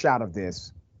screenshot of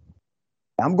this.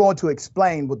 I'm going to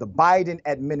explain what the Biden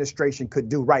administration could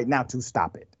do right now to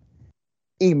stop it.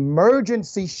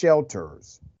 Emergency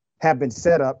shelters have been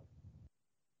set up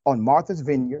on Martha's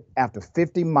Vineyard after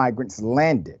 50 migrants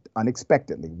landed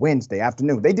unexpectedly Wednesday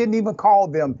afternoon. They didn't even call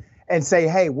them and say,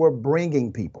 hey, we're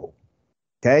bringing people.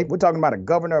 Okay, we're talking about a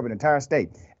governor of an entire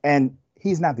state, and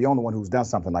he's not the only one who's done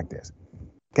something like this.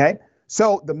 Okay,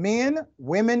 so the men,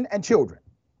 women, and children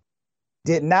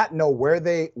did not know where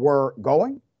they were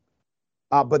going,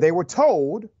 but they were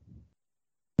told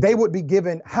they would be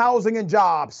given housing and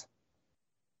jobs.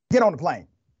 Get on the plane.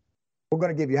 We're going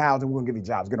to give you housing. We're going to give you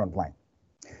jobs. Get on the plane.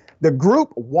 The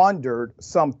group wandered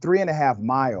some 3.5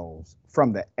 miles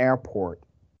from the airport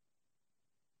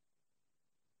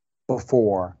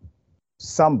before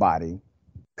somebody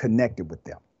connected with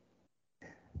them.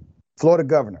 Florida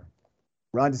Governor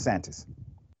Ron DeSantis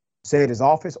said his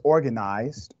office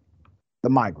organized the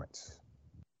migrants,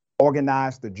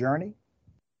 organized the journey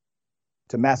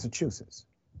to Massachusetts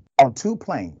on 2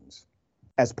 planes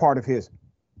as part of his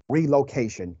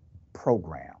relocation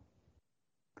program.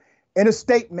 In a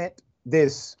statement,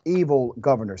 this evil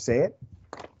governor said,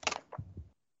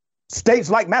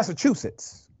 states like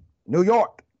Massachusetts, New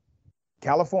York,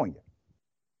 California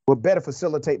will better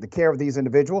facilitate the care of these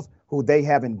individuals who they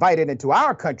have invited into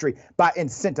our country by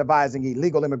incentivizing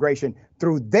illegal immigration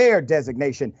through their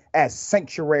designation as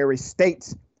sanctuary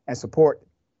states and support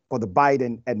for the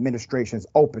Biden administration's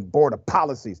open border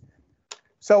policies.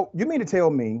 So you mean to tell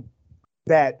me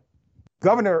that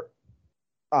Governor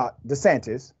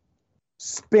DeSantis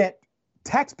spent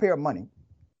taxpayer money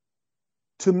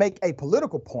to make a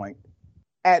political point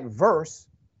adverse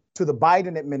to the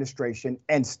Biden administration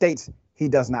and states he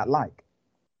does not like?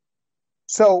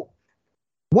 So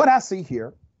what I see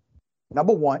here,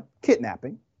 number 1,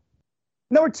 kidnapping.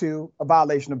 Number 2, a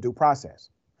violation of due process.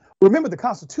 Remember, the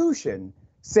Constitution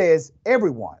says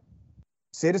everyone,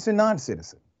 citizen,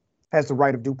 non-citizen, has the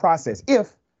right of due process.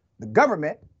 If the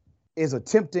government is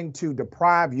attempting to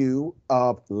deprive you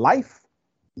of life,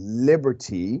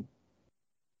 liberty,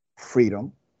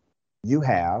 freedom, you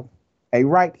have a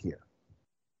right here.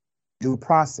 Due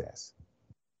process.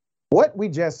 What we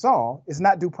just saw is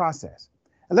not due process.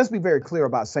 And let's be very clear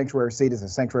about sanctuary cities and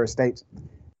sanctuary states.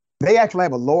 They actually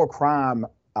have a lower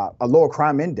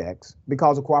crime index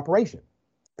because of cooperation.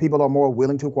 People are more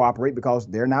willing to cooperate because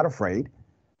they're not afraid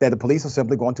that the police are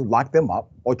simply going to lock them up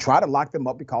or try to lock them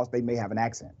up because they may have an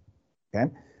accent.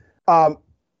 Okay.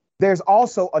 There's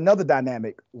also another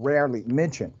dynamic rarely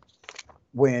mentioned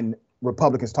when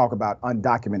Republicans talk about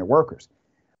undocumented workers.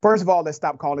 First of all, let's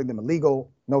stop calling them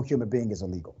illegal. No human being is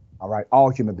illegal. All right. All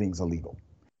human beings are legal.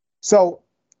 So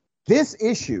this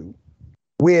issue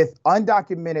with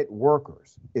undocumented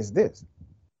workers is this.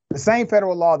 The same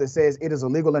federal law that says it is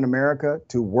illegal in America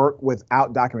to work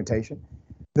without documentation.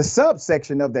 The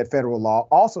subsection of that federal law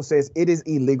also says it is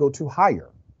illegal to hire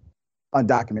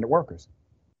undocumented workers.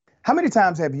 How many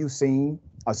times have you seen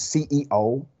a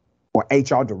CEO or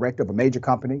HR director of a major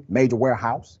company, major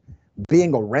warehouse,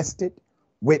 being arrested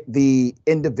with the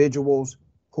individuals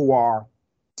who are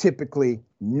typically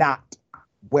not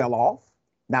well off,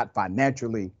 not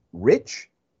financially rich?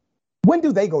 When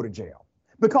do they go to jail?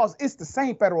 Because it's the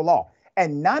same federal law.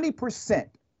 And 90%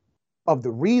 of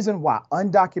the reason why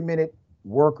undocumented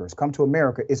workers come to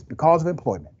America is because of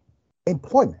employment.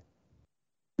 Employment.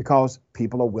 Because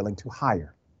people are willing to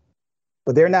hire.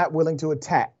 But they're not willing to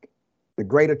attack the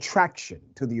great attraction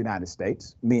to the United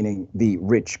States, meaning the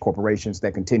rich corporations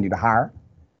that continue to hire.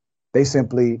 They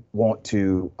simply want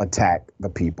to attack the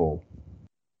people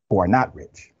who are not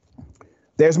rich.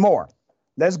 There's more.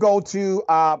 Let's go to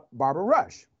Barbara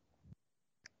Rush.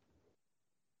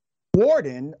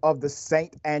 Warden of the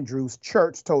St. Andrew's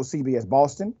Church told CBS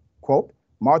Boston, quote,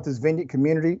 Martha's Vineyard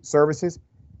Community Services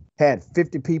had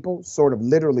 50 people sort of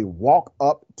literally walk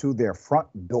up to their front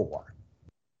door.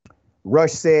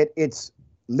 Rush said it's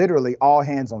literally all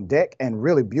hands on deck and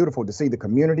really beautiful to see the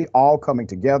community all coming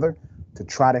together to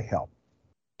try to help.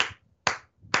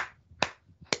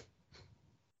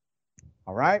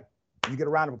 All right, you get a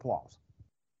round of applause.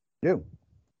 You.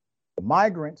 The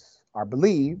migrants are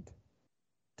believed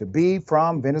to be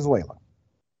from Venezuela.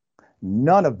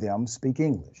 None of them speak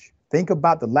English. Think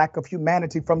about the lack of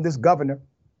humanity from this governor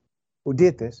who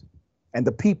did this and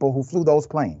the people who flew those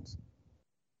planes.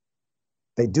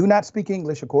 They do not speak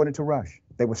English, according to Rush.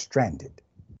 They were stranded.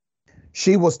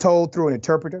 She was told through an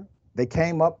interpreter they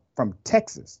came up from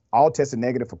Texas, all tested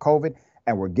negative for COVID,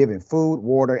 and were given food,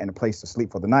 water, and a place to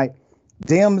sleep for the night.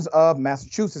 Dems of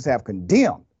Massachusetts have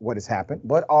condemned what has happened,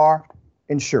 but are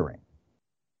ensuring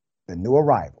the new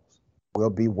arrivals will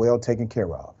be well taken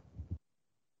care of.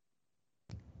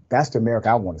 That's the America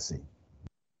I want to see.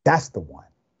 That's the one.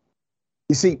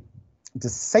 You see,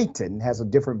 Satan has a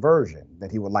different version that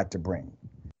he would like to bring,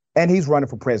 and he's running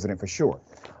for president for sure.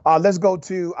 Let's go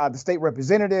to the state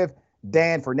representative.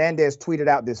 Dan Fernandez tweeted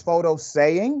out this photo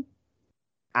saying,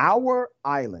 our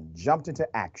island jumped into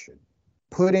action,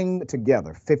 putting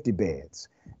together 50 beds,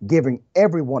 giving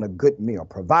everyone a good meal,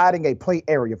 providing a play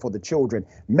area for the children,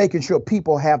 making sure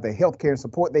people have the health care and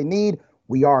support they need.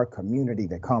 We are a community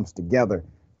that comes together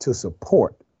to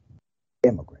support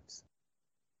immigrants.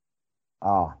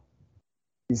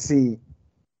 You see,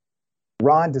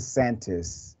 Ron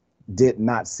DeSantis did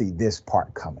not see this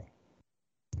part coming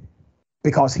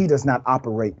because he does not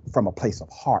operate from a place of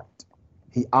heart.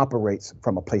 He operates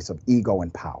from a place of ego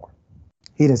and power.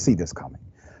 He didn't see this coming.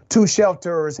 2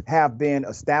 shelters have been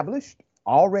established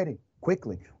already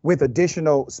quickly with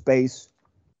additional space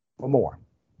for more,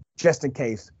 just in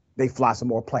case they fly some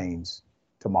more planes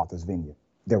to Martha's Vineyard.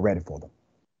 They're ready for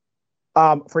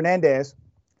them. Fernandez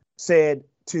said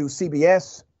to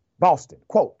CBS Boston,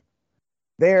 quote,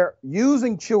 "They're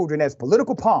using children as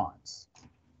political pawns,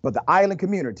 but the island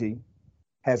community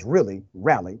has really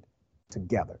rallied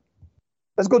together."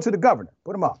 Let's go to the governor.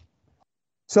 Put him up.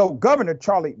 So Governor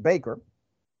Charlie Baker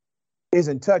is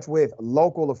in touch with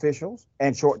local officials,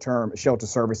 and short-term shelter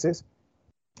services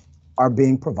are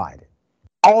being provided.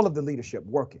 All of the leadership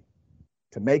working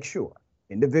to make sure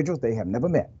individuals they have never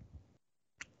met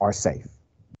are safe,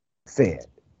 fed,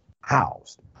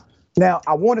 housed. Now,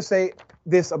 I want to say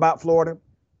this about Florida.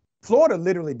 Florida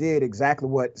literally did exactly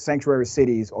what sanctuary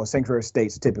cities or sanctuary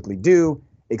states typically do,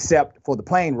 except for the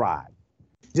plane ride.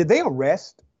 Did they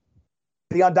arrest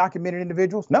the undocumented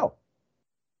individuals? No.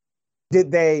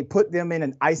 Did they put them in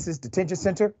an ISIS detention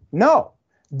center? No.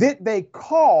 Did they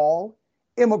call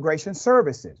immigration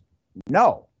services?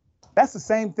 No. That's the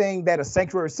same thing that a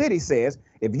sanctuary city says.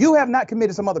 If you have not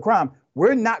committed some other crime,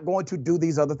 we're not going to do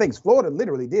these other things. Florida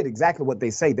literally did exactly what they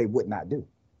say they would not do.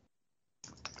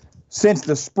 Since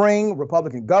the spring,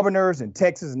 Republican governors in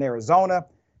Texas and Arizona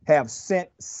have sent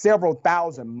several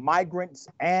thousand migrants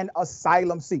and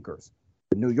asylum seekers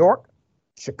to New York,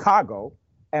 Chicago,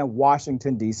 and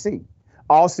Washington, D.C.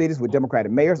 All cities with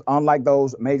Democratic mayors. Unlike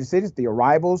those major cities, the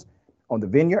arrivals on the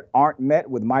Vineyard aren't met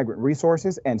with migrant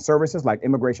resources and services like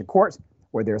immigration courts,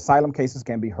 where their asylum cases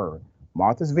can be heard.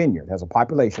 Martha's Vineyard has a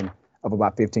population of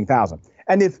about 15,000.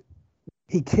 And if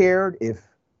he cared, if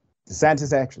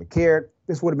DeSantis actually cared,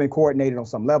 this would have been coordinated on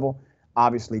some level.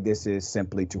 Obviously, this is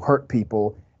simply to hurt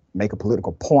people, make a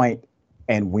political point,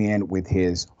 and win with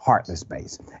his heartless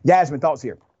base. Yasmin, thoughts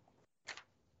here?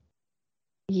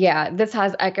 Yeah, this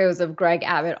has echoes of Greg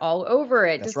Abbott all over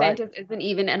it. That's DeSantis right. isn't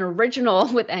even an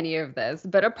original with any of this.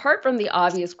 But apart from the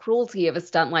obvious cruelty of a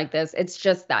stunt like this, it's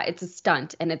just that. It's a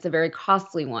stunt, and it's a very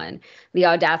costly one. The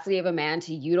audacity of a man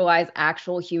to utilize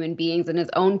actual human beings in his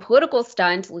own political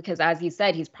stunt, because as he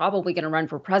said, he's probably going to run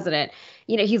for president.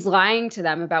 You know, he's lying to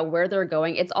them about where they're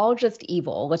going. It's all just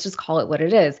evil. Let's just call it what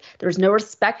it is. There's no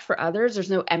respect for others.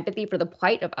 There's no empathy for the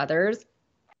plight of others.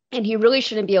 And he really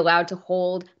shouldn't be allowed to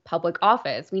hold public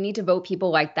office. We need to vote people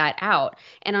like that out.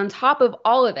 And on top of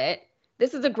all of it,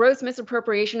 this is a gross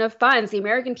misappropriation of funds. The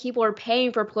American people are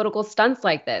paying for political stunts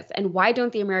like this. And why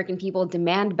don't the American people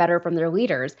demand better from their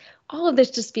leaders? All of this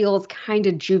just feels kind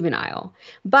of juvenile.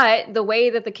 But the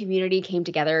way that the community came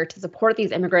together to support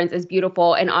these immigrants is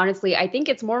beautiful. And honestly, I think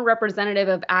it's more representative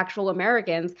of actual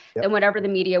Americans than whatever the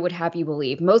media would have you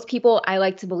believe. Most people, I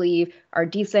like to believe, are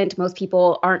decent. Most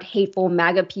people aren't hateful,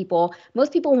 MAGA people.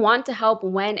 Most people want to help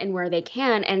when and where they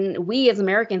can. And we as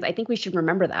Americans, I think we should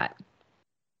remember that.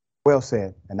 Well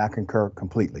said, and I concur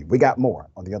completely. We got more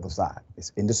on the other side.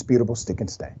 It's indisputable, stick and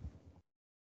stay.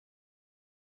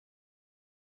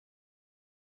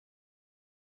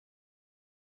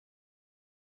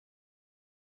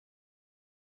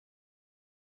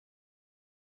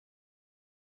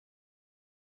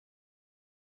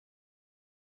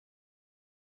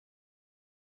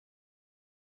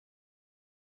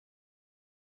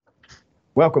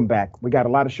 Welcome back. We got a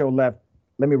lot of show left.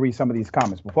 Let me read some of these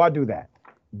comments. Before I do that,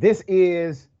 this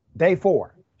is day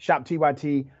 4, Shop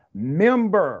TYT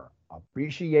Member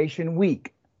Appreciation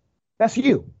Week. That's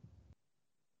you.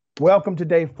 Welcome to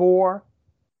day 4.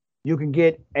 You can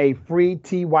get a free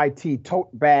TYT tote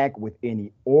bag with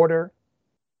any order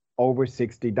over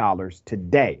 $60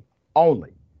 today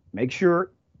only. Make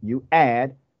sure you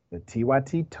add the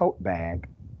TYT tote bag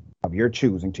of your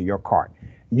choosing to your cart.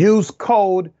 Use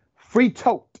code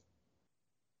FREETOTE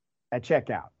at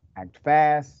checkout. Act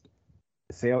fast.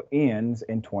 The sale ends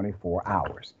in 24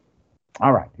 hours.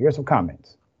 All right, here's some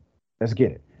comments. Let's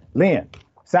get it. Lynn,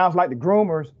 sounds like the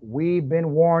groomers we've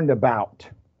been warned about.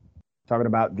 Talking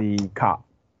about the cop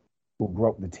who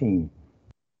broke the team.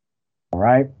 All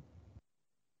right.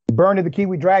 Bernie the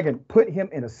Kiwi Dragon, put him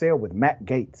in a cell with Matt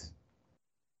Gaetz.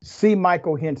 C.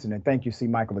 Michael Henson, and thank you, C.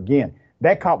 Michael, again.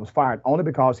 That cop was fired only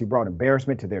because he brought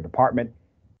embarrassment to their department.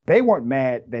 They weren't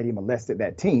mad that he molested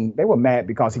that teen. They were mad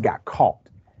because he got caught.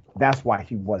 That's why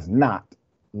he was not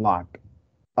locked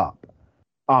up.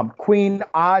 Queen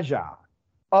Aja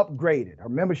upgraded her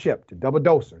membership to Double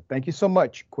Doser. Thank you so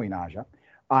much, Queen Aja.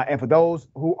 And for those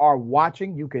who are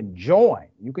watching, you can join.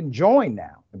 You can join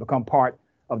now and become part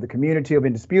of the community of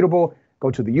Indisputable.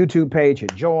 Go to the YouTube page,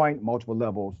 hit join, multiple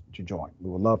levels to join. We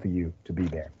would love for you to be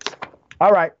there.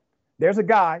 All right, there's a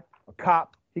guy, a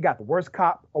cop. He got the worst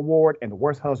cop award and the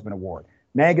worst husband award.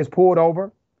 Man gets pulled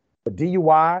over for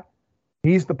DUI.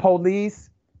 He's the police,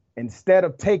 Instead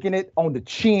of taking it on the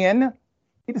chin,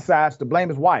 he decides to blame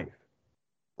his wife.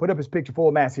 Put up his picture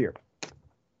full mass here.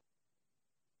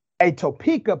 A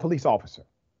Topeka police officer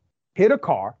hit a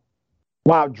car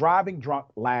while driving drunk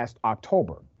last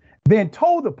October, then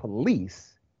told the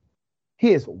police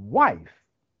his wife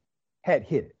had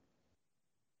hit it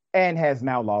and has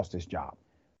now lost his job.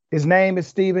 His name is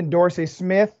Stephen Dorsey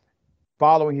Smith.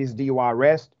 Following his DUI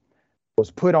arrest, was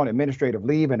put on administrative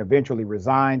leave and eventually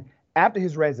resigned. After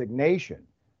his resignation,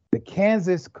 the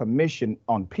Kansas Commission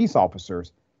on Peace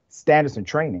Officers Standards and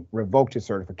Training revoked his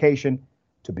certification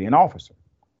to be an officer.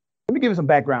 Let me give you some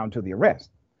background to the arrest.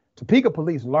 Topeka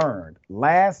police learned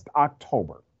last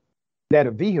October that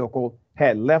a vehicle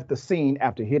had left the scene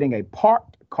after hitting a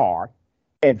parked car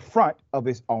in front of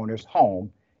its owner's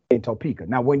home in Topeka.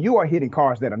 Now, when you are hitting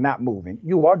cars that are not moving,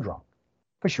 you are drunk,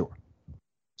 for sure.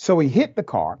 So he hit the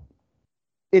car.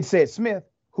 It said Smith,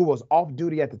 who was off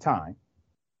duty at the time,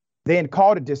 then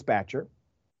called a dispatcher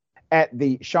at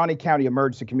the Shawnee County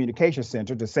Emergency Communications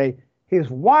Center to say his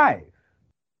wife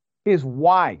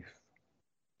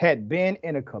had been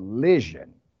in a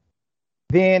collision,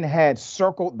 then had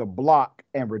circled the block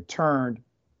and returned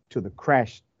to the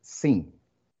crash scene.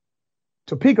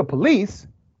 Topeka police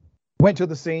went to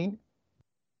the scene,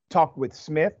 talked with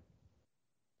Smith,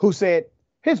 who said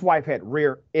his wife had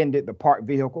rear-ended the parked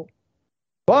vehicle,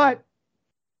 but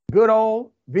good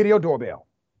old video doorbell.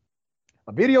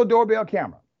 A video doorbell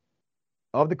camera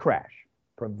of the crash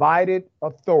provided to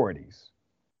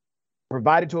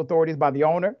authorities by the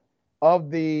owner of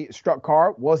the struck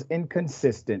car was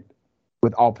inconsistent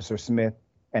with Officer Smith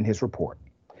and his report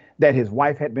that his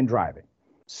wife had been driving.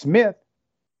 Smith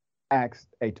asked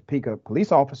a Topeka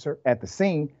police officer at the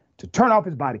scene to turn off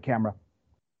his body camera,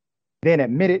 then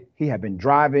admitted he had been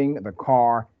driving the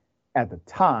car at the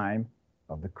time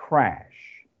of the crash.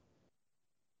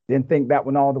 Didn't think that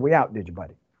one all the way out, did you,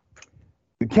 buddy?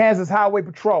 The Kansas Highway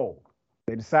Patrol,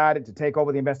 they decided to take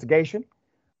over the investigation,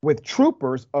 with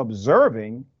troopers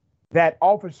observing that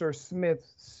Officer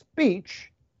Smith's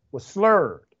speech was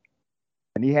slurred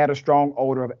and he had a strong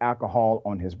odor of alcohol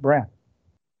on his breath.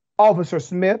 Officer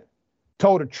Smith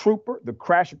told a trooper the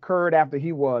crash occurred after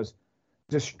he was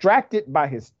distracted by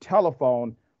his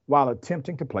telephone while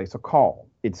attempting to place a call,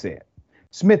 it said.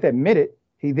 Smith admitted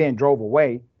he then drove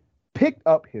away, picked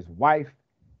up his wife,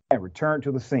 and returned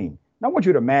to the scene. Now, I want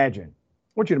you to imagine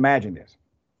this.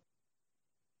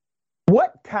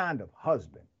 What kind of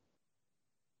husband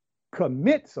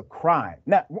commits a crime?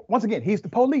 Now, once again, he's the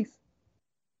police.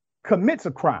 Commits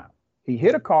a crime. He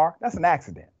hit a car. That's an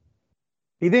accident.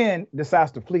 He then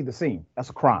decides to flee the scene. That's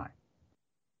a crime.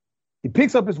 He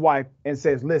picks up his wife and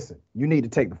says, listen, you need to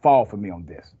take the fall for me on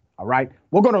this. All right?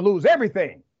 We're going to lose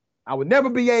everything. I would never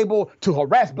be able to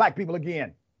harass black people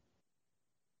again.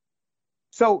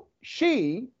 So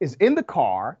she is in the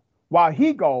car while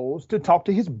he goes to talk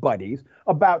to his buddies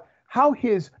about how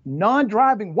his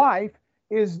non-driving wife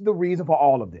is the reason for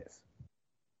all of this.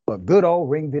 But good old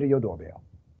Ring video doorbell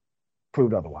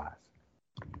proved otherwise.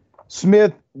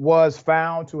 Smith was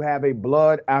found to have a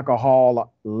blood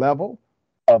alcohol level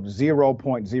of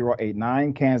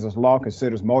 0.089. Kansas law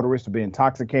considers motorists to be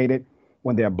intoxicated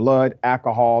when their blood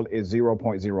alcohol is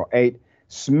 0.08.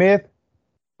 Smith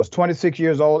was 26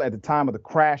 years old at the time of the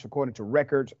crash, according to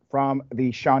records from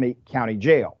the Shawnee County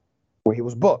Jail, where he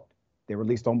was booked. They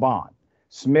released on bond.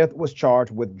 Smith was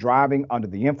charged with driving under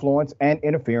the influence and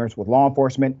interference with law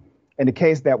enforcement in a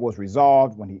case that was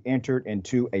resolved when he entered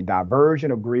into a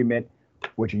diversion agreement,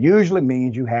 which usually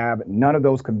means you have none of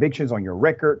those convictions on your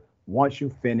record once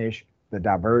you finish the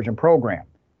diversion program.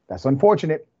 That's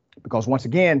unfortunate because, once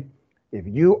again, if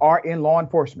you are in law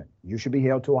enforcement, you should be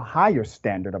held to a higher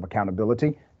standard of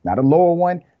accountability, not a lower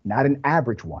one, not an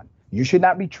average one. You should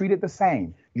not be treated the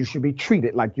same. You should be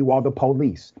treated like you are the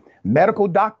police. Medical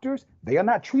doctors, they are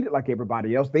not treated like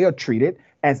everybody else. They are treated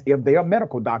as if they are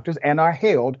medical doctors and are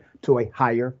held to a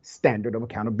higher standard of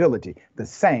accountability. The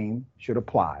same should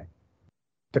apply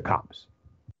to cops.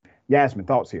 Yasmin,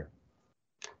 thoughts here?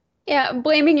 Yeah,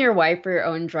 blaming your wife for your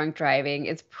own drunk driving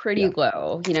is pretty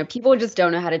low. You know, people just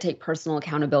don't know how to take personal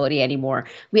accountability anymore.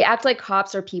 We act like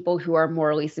cops are people who are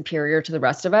morally superior to the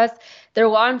rest of us. They're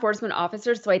law enforcement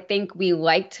officers, so I think we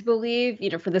like to believe,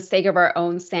 you know, for the sake of our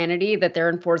own sanity, that they're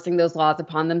enforcing those laws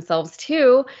upon themselves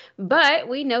too. But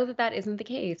we know that that isn't the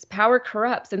case. Power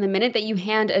corrupts, and the minute that you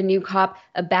hand a new cop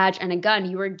a badge and a gun,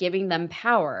 you are giving them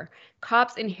power.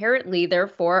 Cops inherently,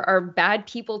 therefore, are bad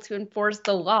people to enforce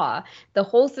the law. The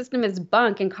whole system is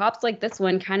bunk, and cops like this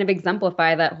one kind of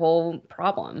exemplify that whole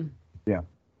problem. Yeah,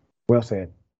 well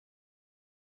said.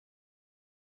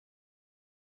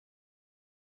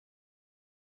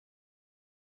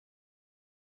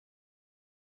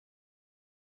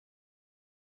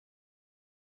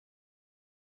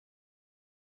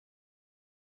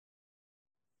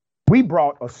 We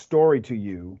brought a story to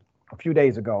you a few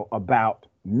days ago about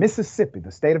Mississippi,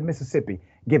 the state of Mississippi,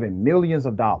 giving millions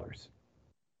of dollars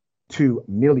to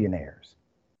millionaires,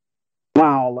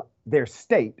 while their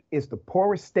state is the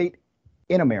poorest state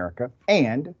in America,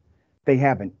 and they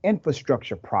have an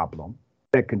infrastructure problem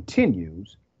that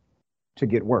continues to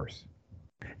get worse.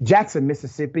 Jackson,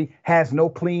 Mississippi has no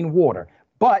clean water,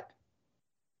 but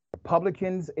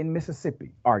Republicans in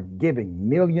Mississippi are giving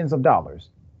millions of dollars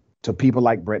to people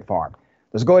like Brett Favre.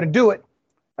 Let's go ahead and do it.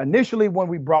 Initially, when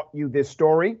we brought you this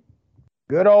story,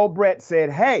 good old Brett said,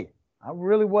 hey, I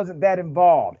really wasn't that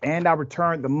involved, and I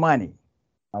returned the money.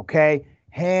 Okay,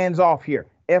 hands off here.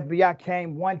 FBI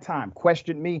came one time,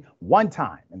 questioned me one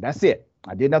time, and that's it.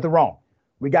 I did nothing wrong.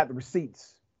 We got the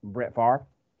receipts from Brett Favre.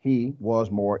 He was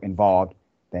more involved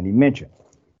than he mentioned.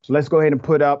 So let's go ahead and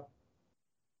put up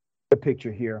the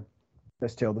picture here.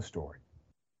 Let's tell the story,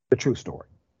 the true story.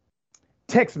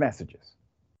 Text messages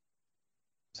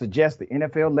suggest the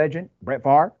NFL legend Brett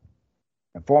Favre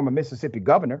and former Mississippi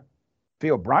Governor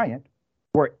Phil Bryant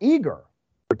were eager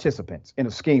participants in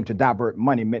a scheme to divert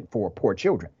money meant for poor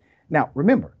children. Now,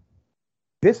 remember,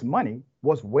 this money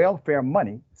was welfare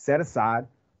money set aside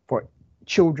for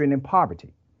children in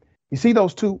poverty. You see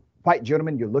those two white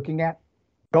gentlemen you're looking at?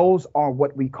 Those are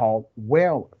what we call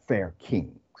welfare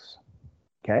kings.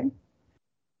 Okay?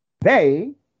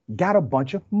 They got a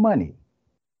bunch of money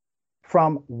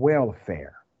from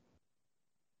welfare.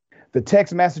 The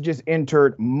text messages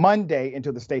entered Monday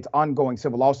into the state's ongoing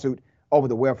civil lawsuit over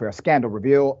the welfare scandal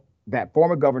reveal that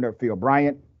former Governor Phil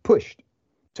Bryant pushed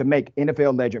to make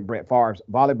NFL legend Brett Favre's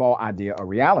volleyball idea a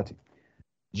reality.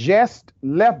 Just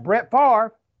left Brett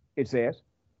Favre, it says.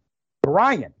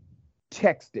 Bryant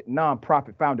texted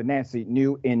nonprofit founder Nancy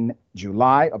New in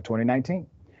July of 2019.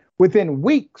 Within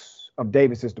weeks of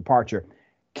Davis's departure,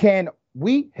 can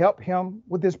we help him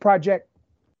with this project?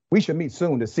 We should meet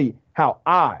soon to see how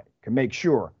I can make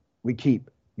sure we keep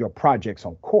your projects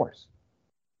on course.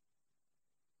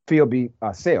 Phil B.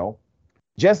 Sale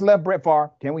just left Brett Favre.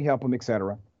 Can we help him,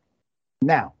 etc.?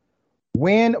 Now,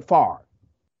 when Favre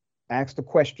asked the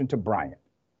question to Bryant,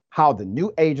 how the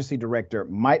new agency director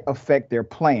might affect their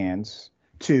plans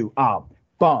to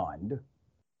fund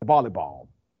the volleyball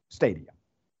stadium,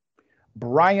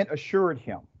 Bryant assured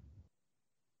him,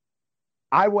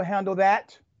 I will handle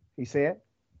that, he said.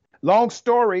 Long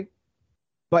story,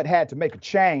 but had to make a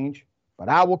change. But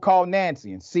I will call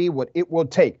Nancy and see what it will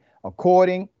take,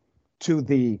 according to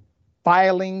the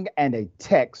filing and a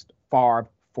text Favre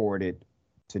forwarded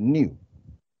to New.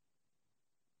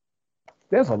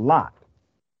 There's a lot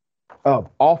of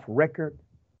off-record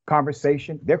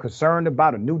conversation. They're concerned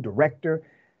about a new director.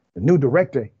 The new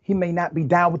director, he may not be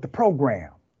down with the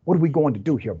program. What are we going to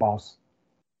do here, boss?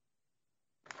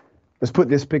 Let's put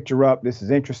this picture up. This is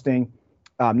interesting.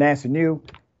 Nancy New.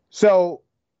 So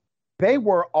they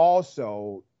were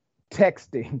also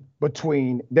texting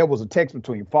there was a text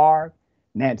between Favre,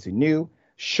 Nancy New,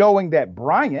 showing that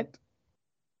Bryant,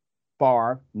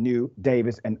 Favre, New,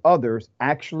 Davis, and others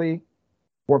actually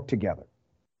worked together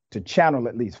to channel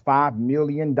at least $5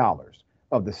 million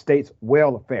of the state's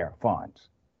welfare funds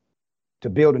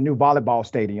to build a new volleyball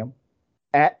stadium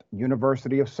at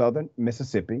University of Southern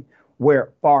Mississippi,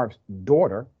 where Favre's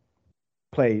daughter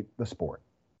played the sport.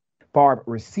 Favre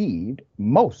received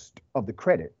most of the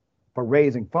credit for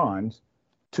raising funds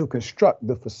to construct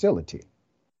the facility.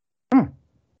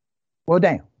 Well,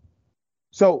 damn.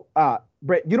 So,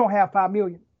 Brett, you don't have $5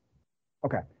 million?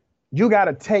 Okay. You got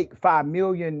to take $5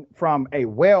 million from a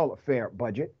welfare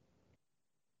budget,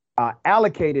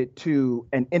 allocate it to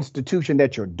an institution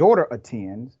that your daughter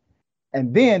attends,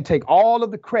 and then take all of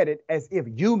the credit as if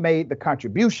you made the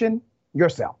contribution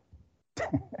yourself.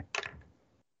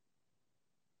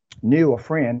 Knew a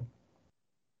friend,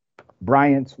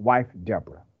 Bryant's wife,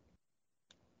 Deborah,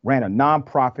 ran a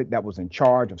nonprofit that was in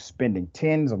charge of spending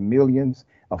tens of millions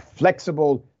of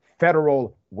flexible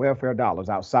federal welfare dollars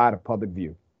outside of public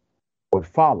view. What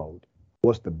followed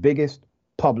was the biggest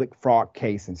public fraud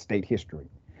case in state history.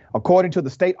 According to the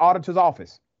state auditor's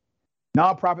office,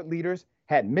 nonprofit leaders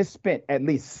had misspent at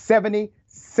least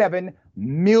 $77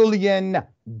 million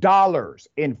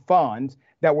in funds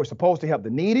that were supposed to help the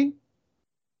needy,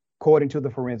 according to the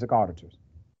forensic auditors.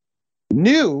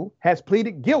 New has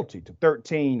pleaded guilty to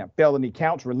 13 felony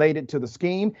counts related to the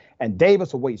scheme, and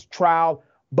Davis awaits trial.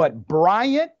 But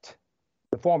Bryant,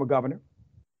 the former governor,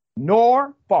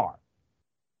 nor Favre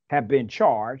have been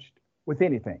charged with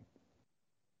anything.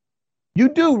 You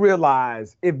do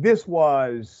realize if this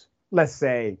was, let's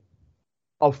say,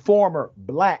 a former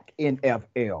black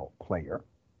NFL player,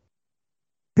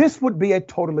 this would be a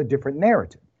totally different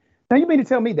narrative. Now, you mean to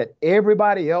tell me that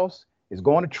everybody else is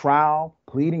going to trial,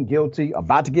 pleading guilty,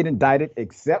 about to get indicted,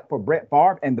 except for Brett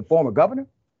Favre and the former governor?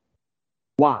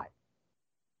 Why?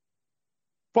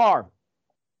 Favre,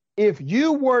 if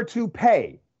you were to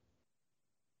pay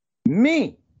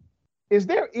me, is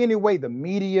there any way the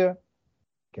media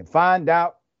can find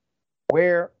out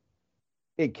where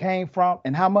it came from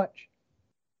and how much?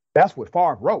 That's what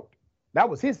Favre wrote. That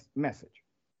was his message.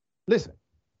 Listen,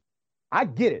 I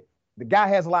get it. The guy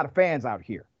has a lot of fans out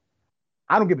here.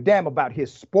 I don't give a damn about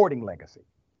his sporting legacy.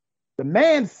 The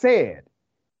man said,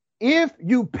 if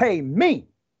you pay me,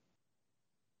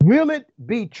 will it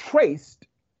be traced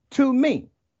to me?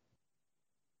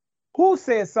 Who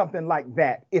says something like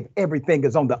that if everything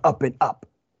is on the up and up?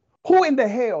 Who in the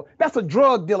hell? That's a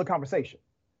drug dealer conversation.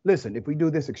 Listen, if we do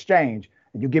this exchange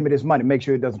and you give me this money, make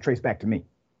sure it doesn't trace back to me.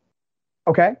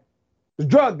 Okay? It's a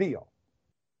drug deal.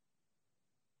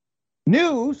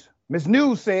 Miss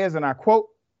News says, and I quote,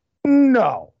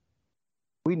 no,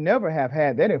 we never have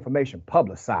had that information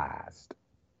publicized.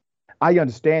 I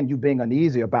understand you being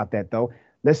uneasy about that, though.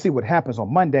 Let's see what happens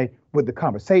on Monday with the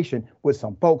conversation with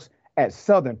some folks at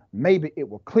Southern. Maybe it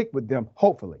will click with them,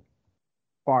 hopefully.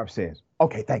 Favre says,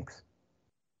 okay, thanks.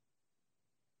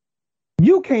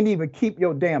 You can't even keep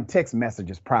your damn text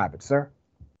messages private, sir.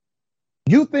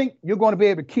 You think you're going to be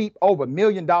able to keep over $1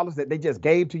 million that they just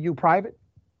gave to you private?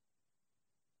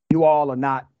 You all are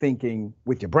not thinking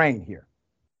with your brain here.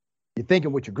 You're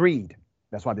thinking with your greed.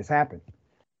 That's why this happened.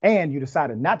 And you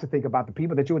decided not to think about the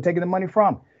people that you were taking the money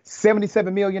from.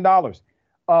 $77 million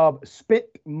of spent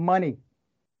money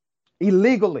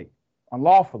illegally,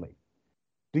 unlawfully.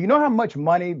 Do you know how much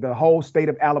money the whole state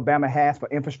of Alabama has for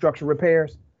infrastructure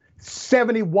repairs?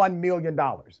 $71 million.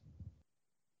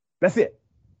 That's it.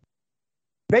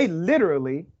 They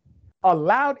literally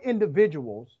allowed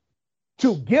individuals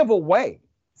to give away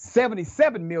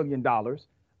 $77 million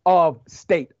of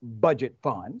state budget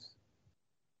funds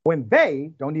when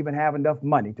they don't even have enough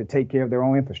money to take care of their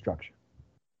own infrastructure.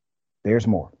 There's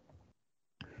more.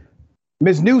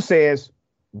 Ms. New says,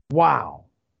 wow,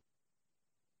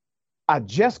 I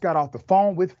just got off the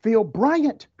phone with Phil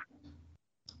Bryant.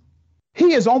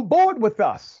 He is on board with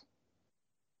us.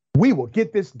 We will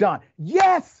get this done.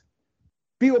 Yes,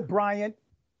 Phil Bryant,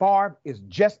 Favre is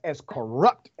just as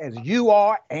corrupt as you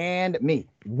are and me.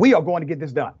 We are going to get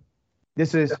this done.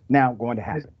 This is now going to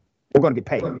happen. We're going to get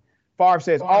paid. Favre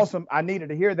says, awesome. I needed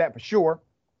to hear that for sure.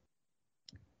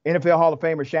 NFL Hall of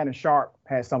Famer Shannon Sharpe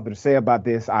has something to say about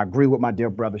this. I agree with my dear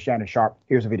brother, Shannon Sharpe.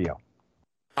 Here's a video.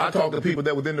 I talked to people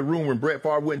that was in the room when Brett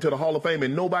Favre went into the Hall of Fame,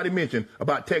 and nobody mentioned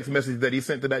about text messages that he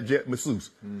sent to that jet masseuse.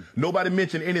 Nobody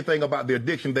mentioned anything about the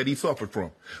addiction that he suffered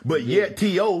from. But yet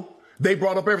T.O., they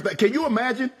brought up everything. Can you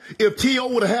imagine if T.O.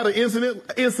 would have had an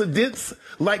incidents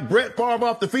like Brett Favre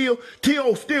off the field?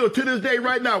 T.O. still to this day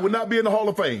right now would not be in the Hall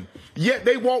of Fame. Yet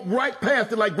they walked right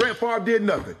past it like Brett Favre did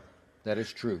nothing. That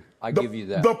is true. I give you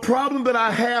that. The problem that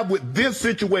I have with this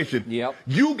situation,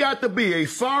 you got to be a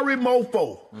sorry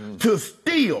mofo to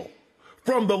steal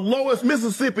from the lowest.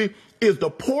 Mississippi is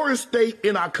the poorest state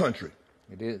in our country.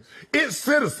 It is. Its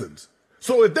citizens.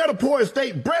 So if they're the poorest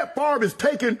state, Brett Favre is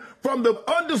taken from the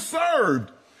underserved.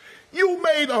 You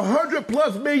made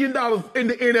 $100+ million in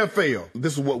the NFL.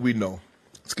 This is what we know.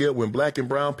 Scared when black and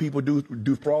brown people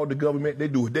do fraud the government,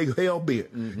 they hell bent.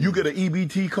 You get an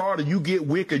EBT card or you get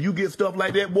WIC or you get stuff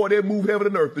like that, boy, they move heaven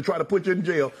and earth to try to put you in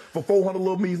jail for $400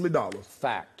 little measly dollars.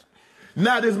 Fact.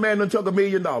 Now this man done took $1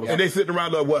 million and they sitting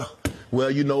around like, well,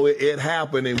 you know, it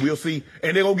happened and we'll see.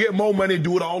 And they're going to get more money and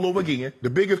do it all over again. The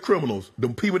biggest criminals, the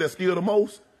people that steal the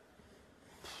most,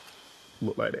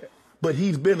 look like that. But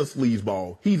he's been a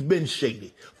sleazeball. He's been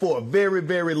shady for a very,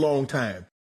 very long time.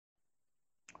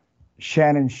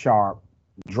 Shannon Sharpe,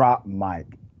 drop mic,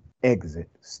 exit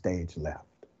stage left.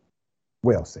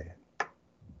 Well said.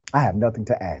 I have nothing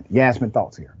to add. Yasmin,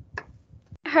 thoughts here?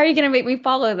 How are you going to make me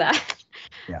follow that?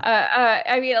 Yeah.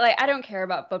 I mean, like, I don't care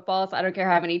about football, so I don't care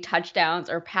how many touchdowns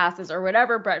or passes or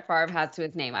whatever Brett Favre has to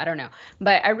his name. I don't know.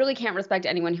 But I really can't respect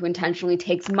anyone who intentionally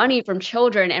takes money from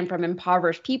children and from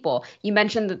impoverished people. You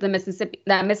mentioned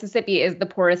that Mississippi is the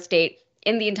poorest state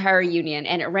in the entire union,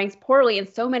 and it ranks poorly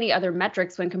in so many other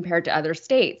metrics when compared to other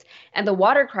states. And the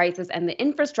water crisis and the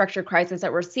infrastructure crisis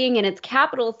that we're seeing in its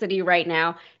capital city right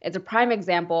now is a prime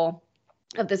example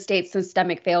of the state's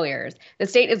systemic failures. The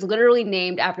state is literally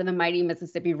named after the mighty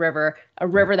Mississippi River, a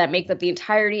river that makes up the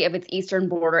entirety of its eastern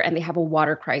border, and they have a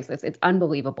water crisis. It's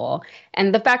unbelievable.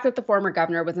 And the fact that the former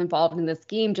governor was involved in this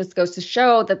scheme just goes to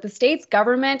show that the state's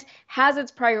government has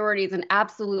its priorities in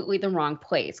absolutely the wrong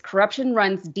place. Corruption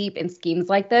runs deep in schemes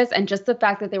like this, and just the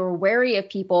fact that they were wary of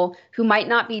people who might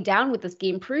not be down with the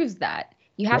scheme proves that.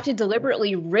 You have to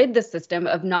deliberately rid the system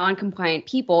of non-compliant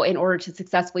people in order to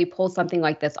successfully pull something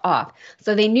like this off.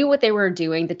 So they knew what they were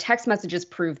doing. The text messages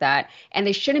prove that, and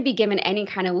they shouldn't be given any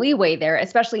kind of leeway there,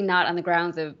 especially not on the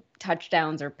grounds of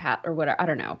touchdowns or whatever. I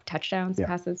don't know, touchdowns,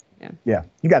 passes. Yeah,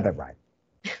 you got that right.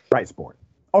 Right, sport.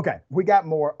 Okay, we got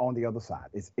more on the other side.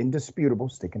 It's indisputable.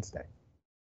 Stick and stay.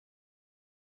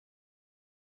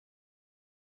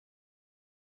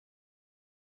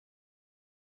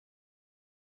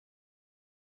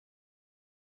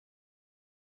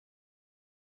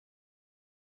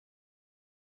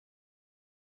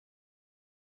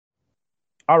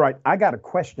 All right, I got a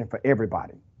question for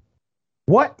everybody.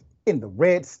 What in the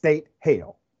red state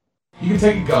hell? You can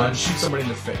take a gun, shoot somebody in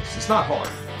the face. It's not hard.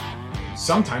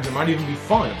 Sometimes it might even be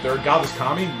fun if they're a godless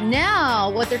commie.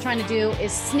 Now what they're trying to do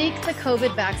is sneak the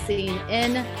COVID vaccine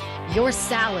in your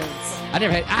salads. I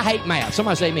hate math.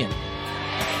 Somebody say amen.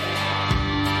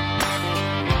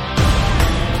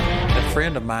 A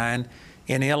friend of mine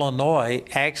in Illinois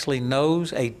actually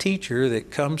knows a teacher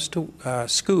that comes to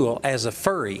school as a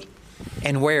furry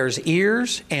and wears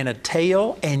ears and a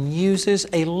tail and uses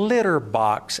a litter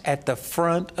box at the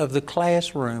front of the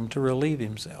classroom to relieve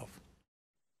himself.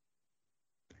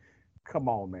 Come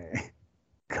on, man.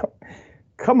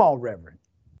 Come on, Reverend.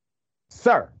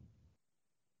 Sir,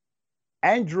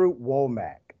 Andrew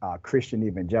Womack, a Christian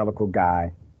evangelical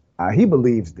guy, he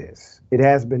believes this. It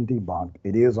has been debunked.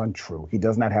 It is untrue. He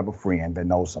does not have a friend that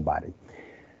knows somebody.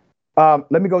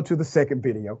 Let me go to the second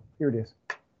video. Here it is.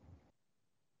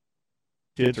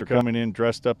 Kids are coming in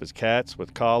dressed up as cats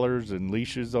with collars and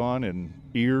leashes on and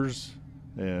ears,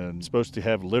 and supposed to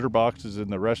have litter boxes in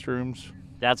the restrooms.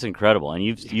 That's incredible. And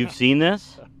you've seen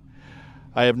this?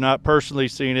 I have not personally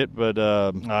seen it, but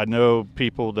I know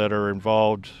people that are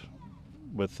involved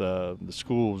with the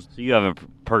schools. So you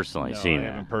haven't personally seen it?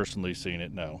 I haven't personally seen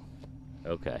it, no.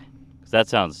 Okay. 'Cause that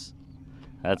sounds...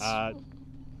 That's...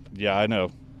 yeah, I know.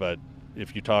 But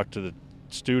if you talk to the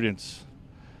students,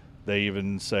 they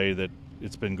even say that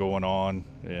it's been going on.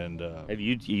 And have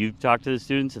you talked to the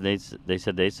students and they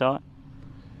said they saw it?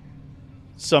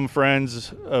 Some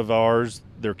friends of ours,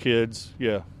 their kids,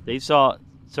 yeah. They saw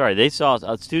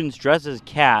students dressed as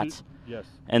cats. Yes.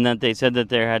 And that they said that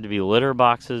there had to be litter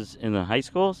boxes in the high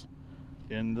schools?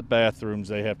 In the bathrooms,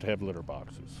 they have to have litter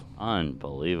boxes.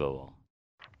 Unbelievable.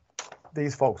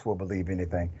 These folks will believe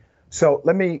anything. So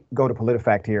let me go to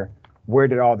PolitiFact here. Where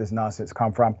did all this nonsense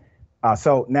come from?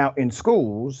 So now in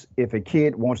schools, if a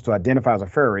kid wants to identify as a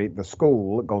furry, the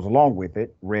school goes along with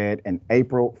it, read an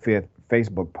April 5th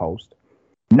Facebook post,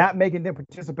 not making them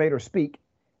participate or speak,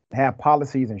 have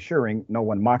policies ensuring no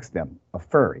one mocks them a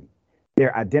furry.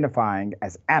 They're identifying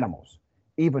as animals,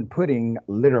 even putting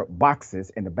litter boxes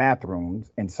in the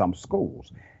bathrooms in some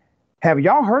schools. Have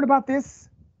y'all heard about this?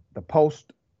 The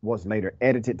post was later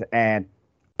edited to add,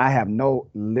 I have no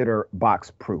litter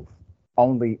box proof,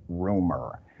 only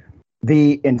rumor.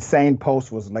 The insane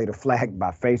post was later flagged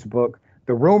by Facebook.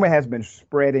 The rumor has been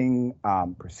spreading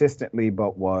persistently,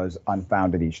 but was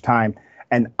unfounded each time.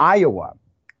 An Iowa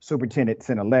superintendent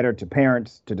sent a letter to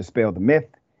parents to dispel the myth.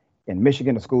 In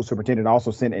Michigan, the school superintendent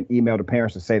also sent an email to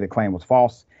parents to say the claim was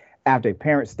false after a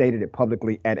parent stated it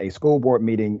publicly at a school board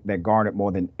meeting that garnered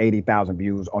more than 80,000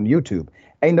 views on YouTube.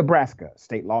 A Nebraska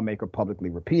state lawmaker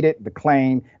publicly repeated the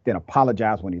claim, then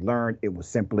apologized when he learned it was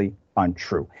simply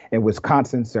untrue. In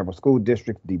Wisconsin, several school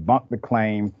districts debunked the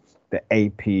claim, the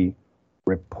AP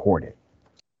reported.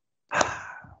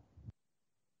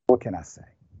 What can I say?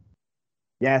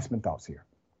 Yasmin, thoughts here.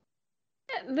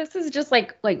 This is just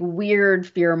like weird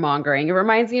fear mongering. It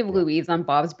reminds me of Louise on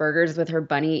Bob's Burgers with her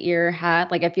bunny ear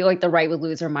hat. Like, I feel like the right would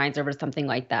lose their minds over something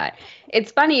like that. It's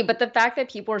funny, but the fact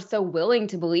that people are so willing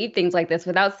to believe things like this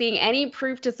without seeing any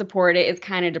proof to support it is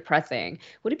kind of depressing.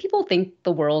 What do people think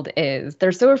the world is?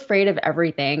 They're so afraid of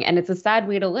everything, and it's a sad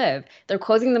way to live. They're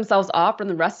closing themselves off from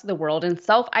the rest of the world and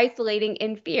self-isolating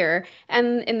in fear.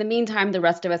 And in the meantime, the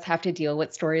rest of us have to deal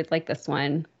with stories like this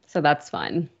one. So that's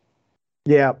fun.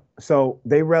 Yeah, so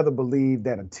they rather believe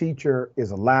that a teacher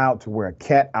is allowed to wear a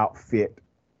cat outfit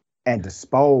and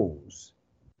dispose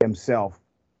himself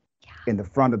in the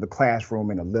front of the classroom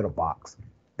in a litter box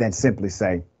than simply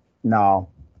say, no,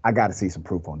 I got to see some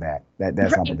proof on that.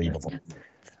 That's unbelievable.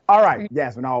 All right,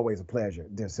 Yasmin, always a pleasure,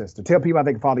 dear sister. Tell people how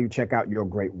they can follow you, check out your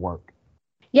great work.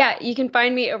 Yeah, you can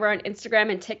find me over on Instagram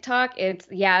and TikTok. It's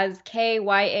Yaz,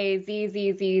 KYAZZZZZK.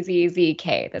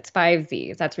 That's 5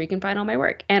 Z's. That's where you can find all my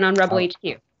work. And on Rebel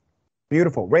HQ.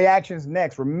 Beautiful. Reactions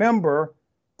next. Remember,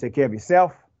 take care of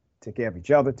yourself, take care of each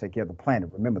other, take care of the planet.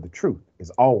 Remember, the truth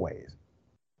is always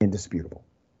indisputable.